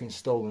fucking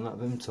stolen that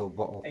Vimto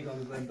bottle. Hey, got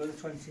November the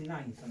 29th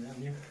on it,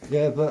 haven't you?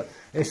 Yeah, but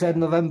it said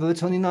November the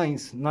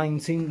 29th,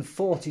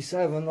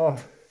 1947 or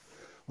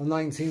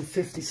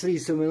 1953,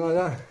 something like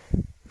that.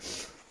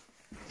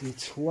 The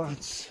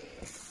twats.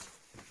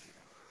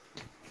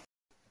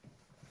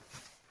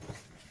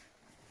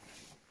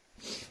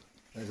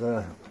 There's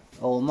a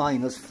old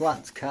miner's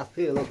flat cap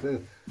here, look, a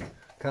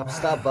cap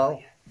stab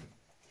ball.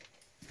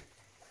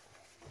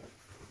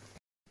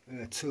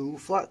 Two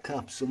flat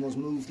caps, someone's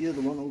moved the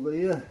other one over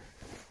here.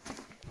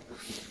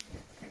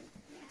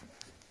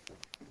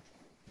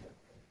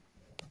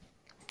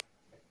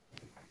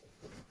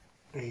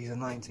 These are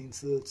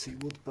 1930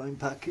 Woodbine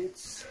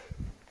packets.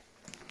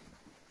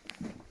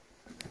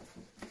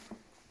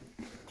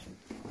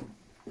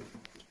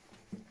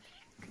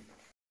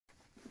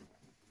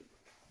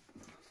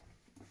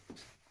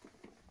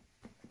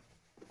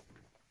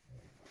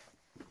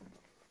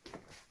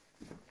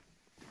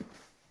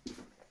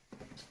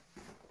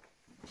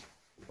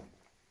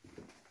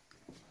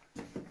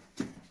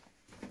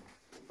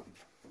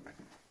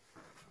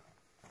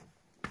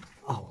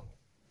 Oh,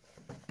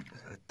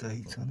 there's a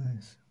date on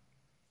this.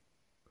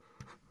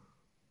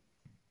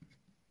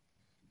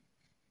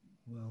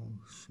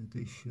 Welsh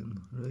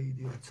edition,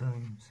 Radio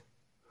Times.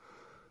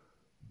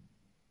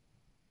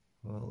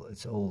 Well,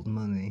 it's old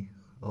money,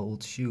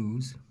 old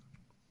shoes.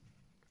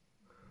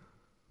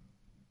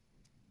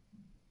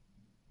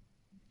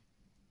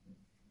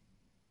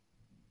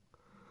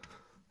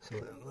 So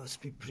it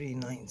must be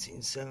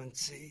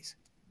pre-1970s.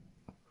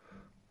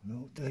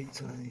 No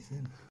date or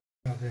anything.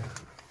 Okay.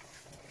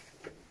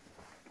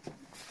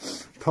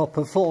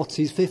 Proper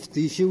 40s,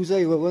 50s shoes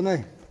they were, weren't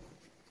they?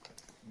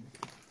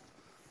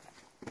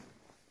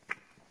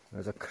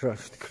 There's a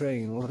crushed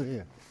crane over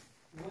here.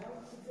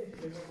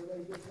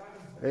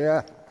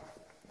 Yeah.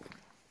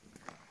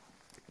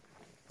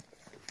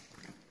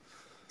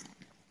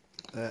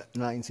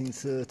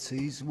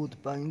 1930s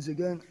Woodbines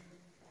again.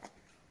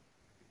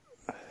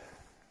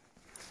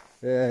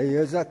 Yeah,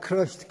 here's that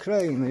crushed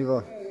crane,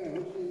 Eva.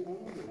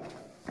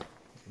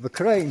 The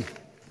crane.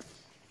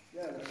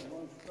 Yeah, there's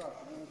one scratch.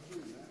 I've never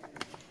seen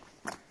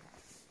that.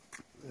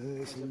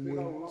 There's There's a big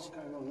old rock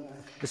came on there.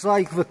 It's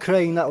like the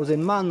crane that was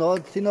in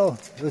Manod, you know,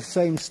 the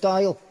same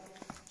style.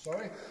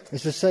 Sorry?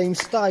 It's the same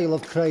style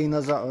of crane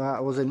as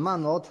that was in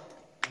Manod.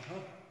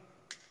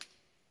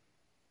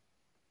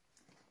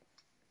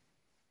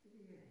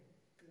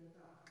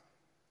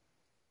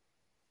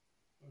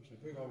 There's a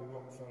big old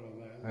rock fell on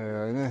there.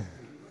 Yeah, I know.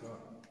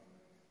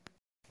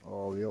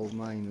 All the old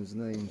miners'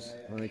 names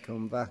when they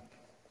come back.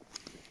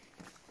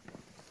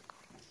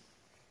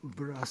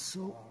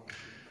 Brasso.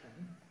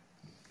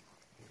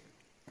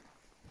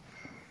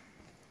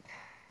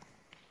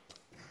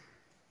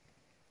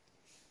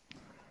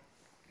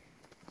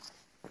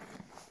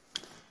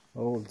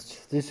 Old,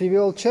 do you see the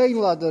old chain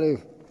ladder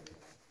here?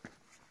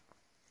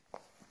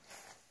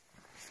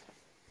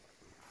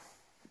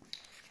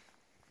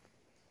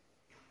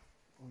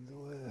 Wonder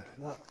where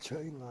that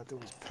chain ladder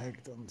was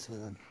pegged onto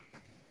then.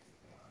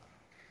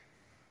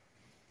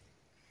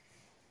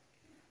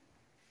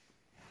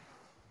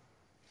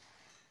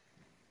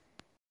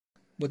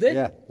 Would it?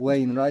 Yeah,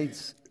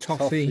 Wainwright's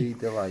Toffee.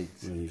 Delight.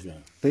 There you go.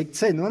 Big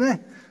tin, wasn't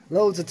it?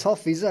 Loads of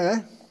toffees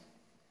there.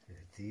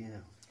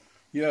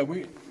 Yeah,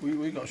 we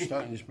got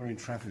stuck in this marine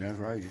traffic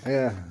over ages.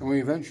 Yeah. And we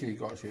eventually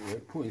got to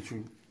it, putting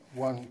through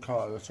one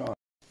car at a time.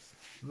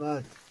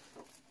 Mad.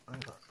 I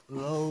got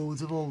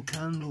loads of old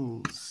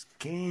candles.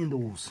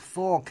 Candles.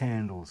 4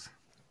 candles.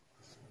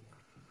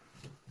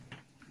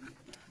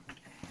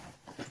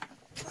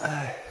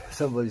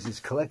 Somebody's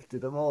just collected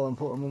them all and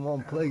put them in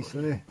one place,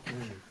 hasn't he?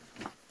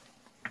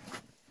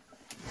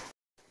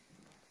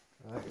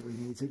 Right, we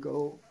need to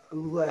go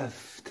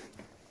left.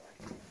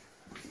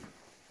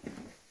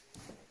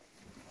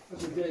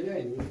 That's a dead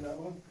end, isn't that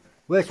one?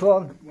 Which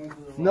one? One to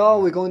the right. No,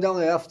 we're going down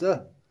there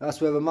after. That's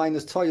where the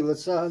miners'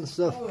 toilets are and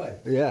stuff. Are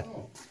they? Yeah.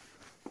 Oh.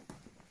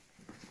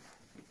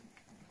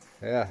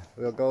 Yeah,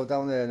 we'll go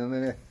down there in a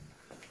minute.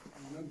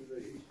 Remember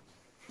these?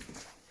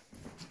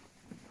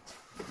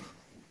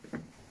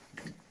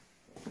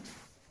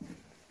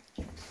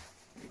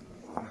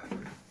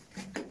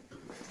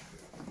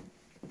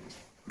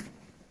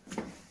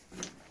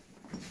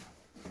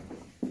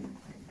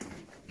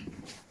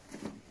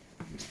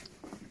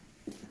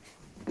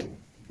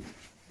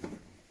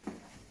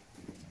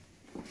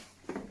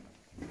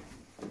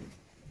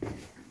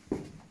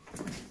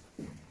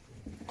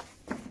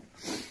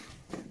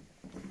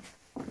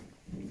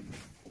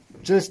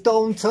 Just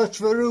don't touch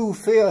the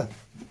roof here.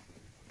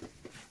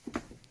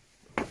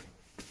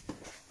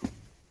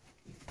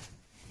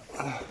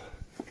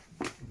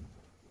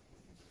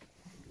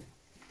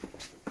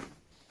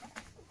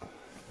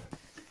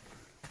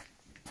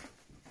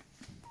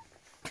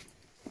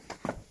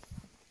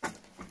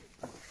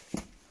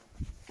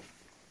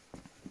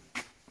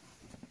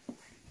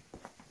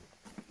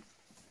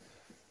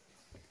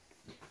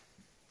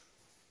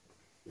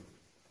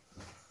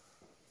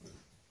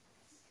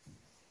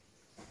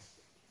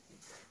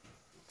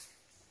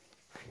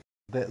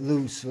 Bit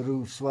loose, the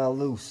roof's well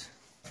loose.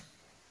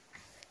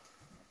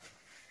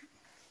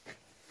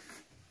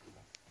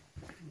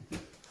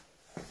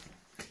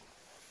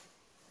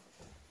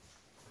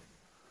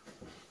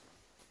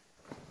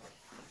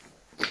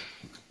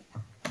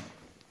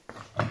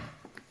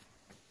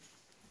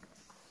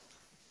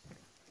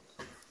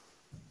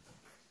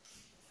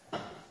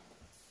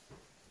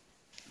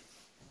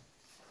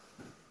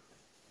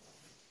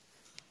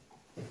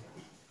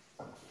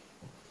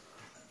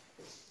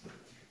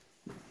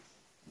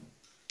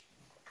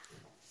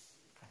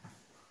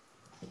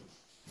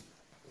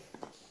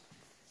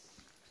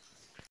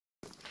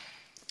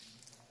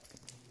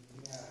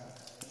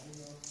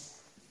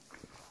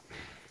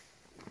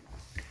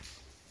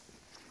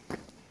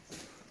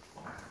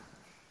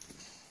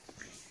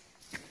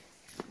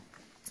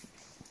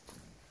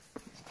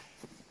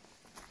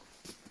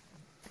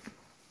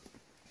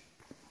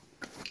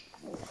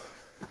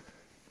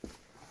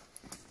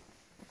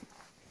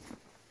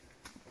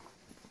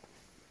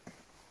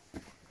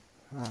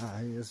 Ah,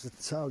 here's the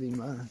tally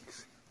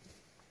marks.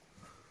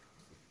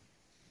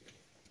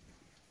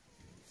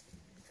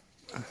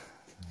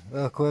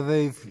 Look where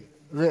they've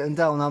written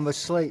down how much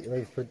slate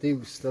they've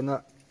produced on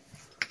that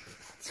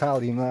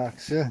tally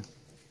marks, yeah.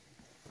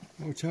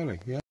 Oh, tally,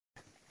 yeah.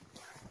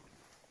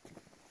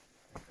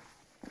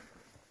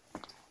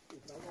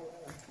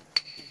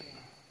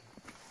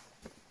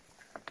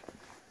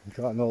 You've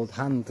got an old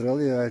hand drill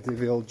here,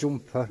 the old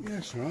jumper.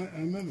 Yes, right, I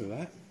remember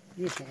that.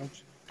 Yes, I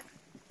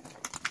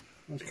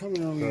was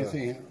coming along here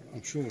thinking,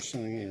 I'm sure there's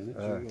something here.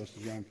 That's what's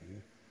the jumper,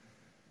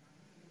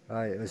 yeah.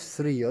 Right, there's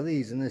 3 of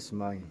these in this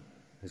mine.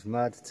 It's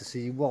mad to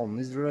see 1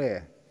 is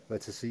rare,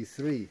 but to see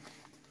 3,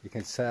 you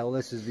can tell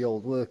this is the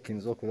old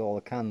workings, look with all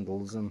the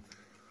candles, and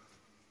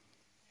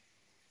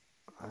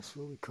that's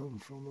where we come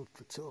from, up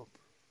the top.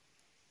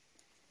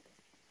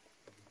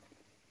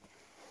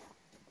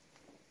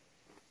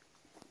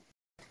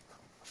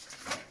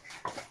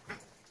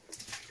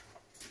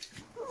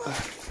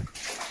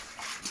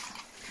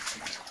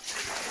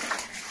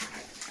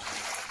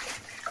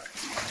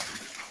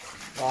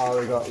 Oh,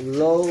 we got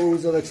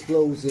loads of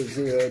explosives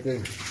here, I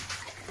think.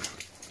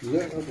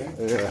 Yeah,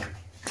 okay.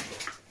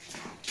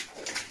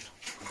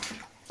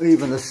 Yeah.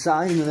 Even a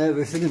sign and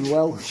everything in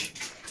Welsh.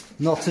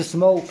 Not to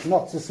smoke,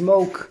 not to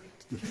smoke.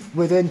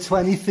 Within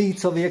 20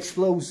 feet of the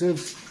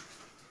explosives.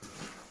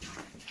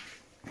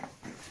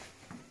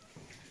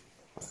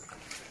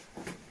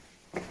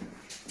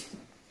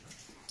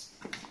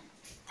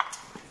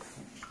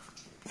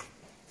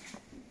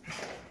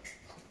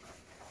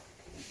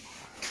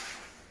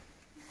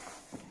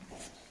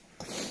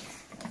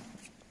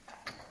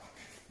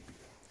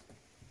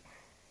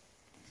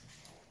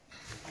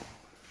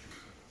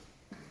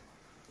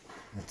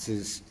 It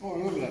is, Oh,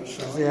 look at that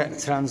sign. yeah,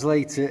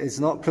 translate it, it's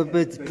not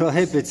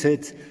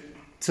prohibited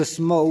to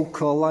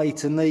smoke or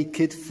light a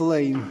naked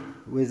flame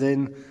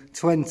within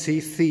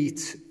 20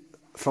 feet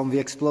from the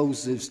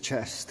explosives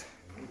chest.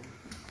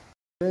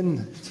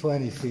 Within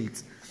 20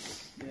 feet.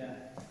 Yeah.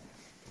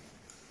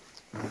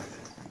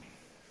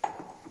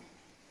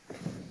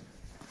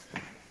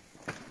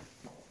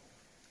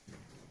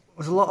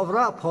 There's a lot of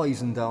rat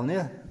poison down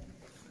here.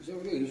 Is that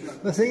what it is?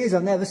 The thing is,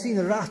 I've never seen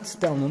a rat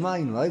down the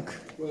mine, like.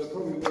 Well,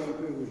 probably where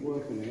people was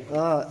working here.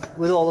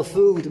 With all the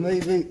food,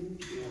 maybe.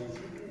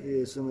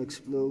 Here's some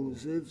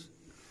explosives.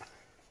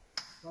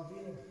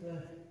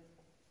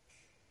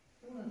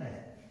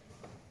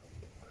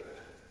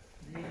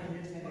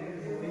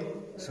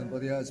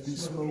 Somebody has been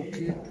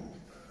smoking.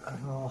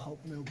 Oh,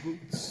 hobnail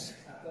boots.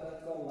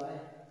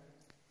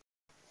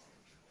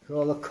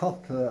 All the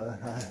copper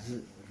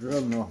has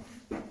run off.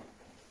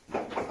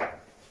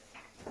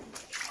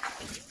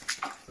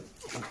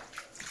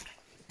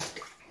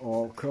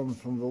 All come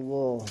from the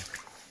wall.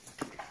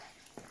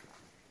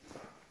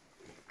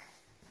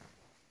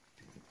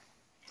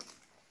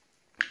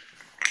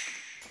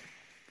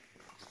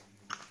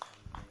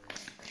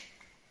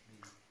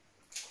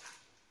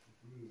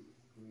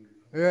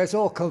 Yeah, it's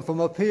all come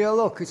from up here,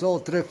 look, it's all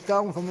dripped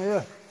down from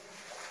here.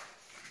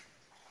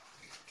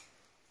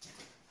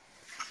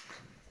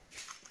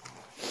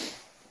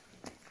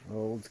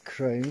 Old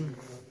crane.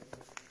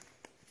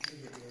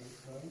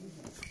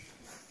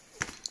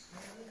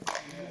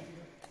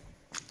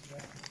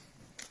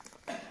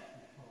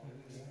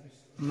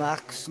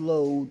 Max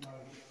load,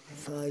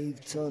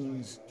 5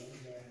 tons.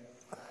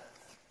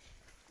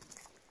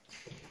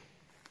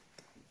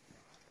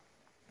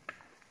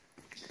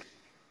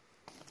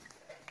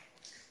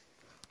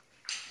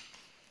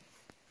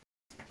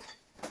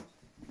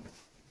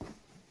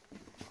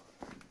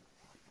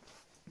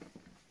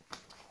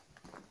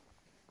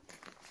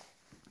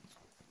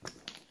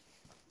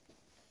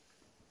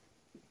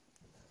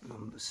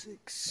 Number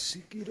 6,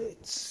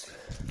 cigarettes.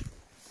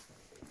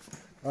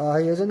 Ah,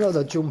 here's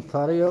another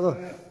jumper here, look.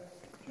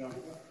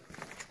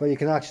 But you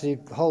can actually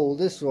hold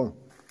this one.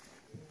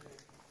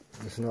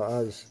 It's not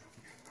as...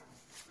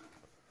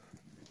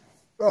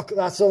 Look,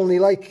 that's only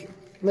like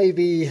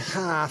maybe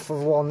half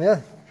of one, yeah?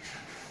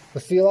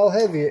 But feel how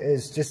heavy it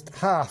is, just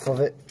half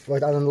of it.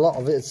 Like, and a lot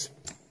of it's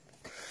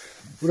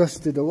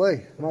rusted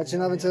away.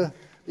 Imagine having to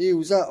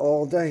use that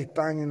all day,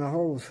 banging the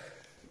holes.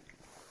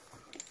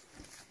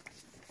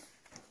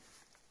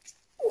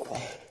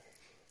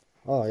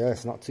 Oh yeah,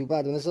 it's not too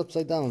bad when it's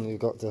upside down.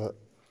 You've got to...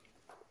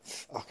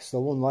 I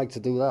still wouldn't like to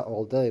do that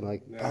all day,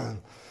 like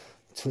bang,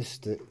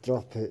 twist it,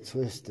 drop it,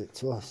 twist it,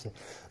 twist it.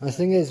 And the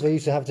thing is, they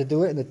used to have to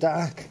do it in the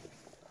dark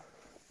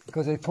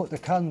because they put the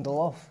candle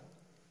off.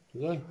 Do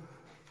they?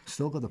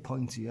 Still got a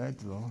pointy head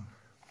though.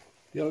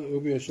 Yeah, it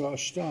would be a sort of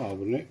star,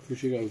 wouldn't it?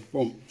 Because you go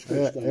bump,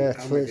 twist, yeah,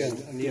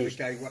 twist. And the other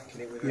guy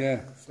whacking it with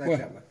Yeah. a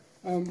sledgehammer.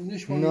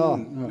 This one.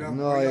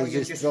 No,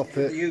 you just drop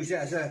it. Use it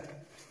as a...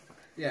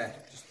 Yeah,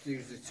 just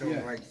use the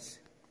tool weights.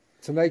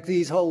 To make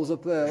these holes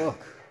up there,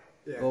 look.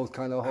 Yeah. Those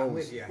kind of I'm holes.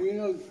 with you. Well, you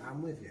know,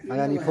 I'm with you. And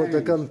then you put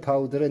the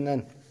gunpowder in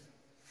then.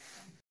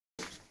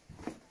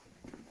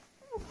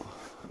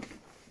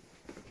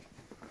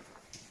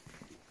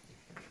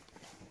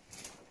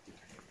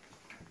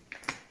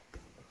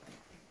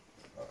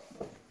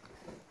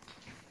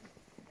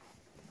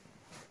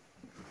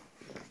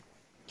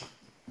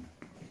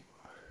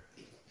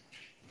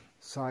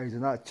 Size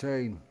of that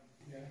chain.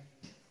 Yeah.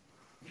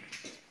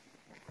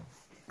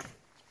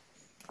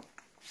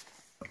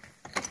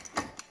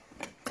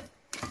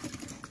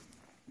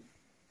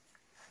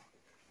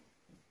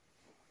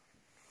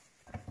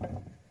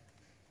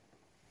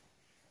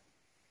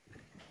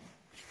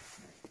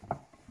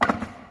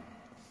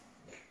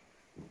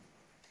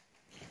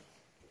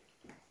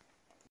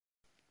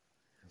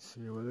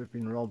 See where they've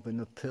been robbing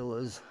the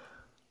pillars.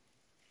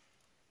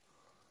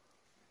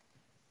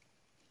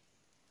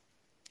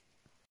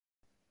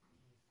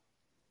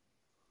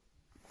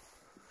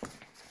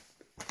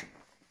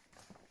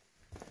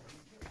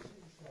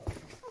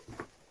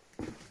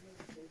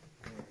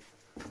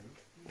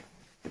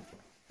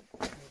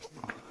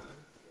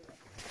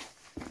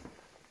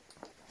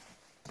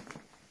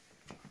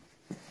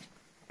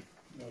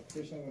 No,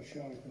 Chris, have a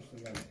shot across the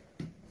road.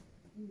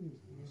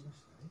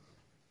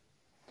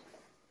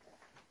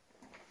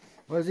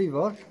 Where's he,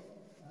 Vod?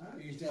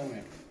 He's down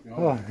there.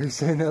 Oh,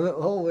 he's in a little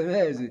hole in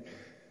there, is he?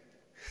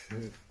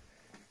 Smooth.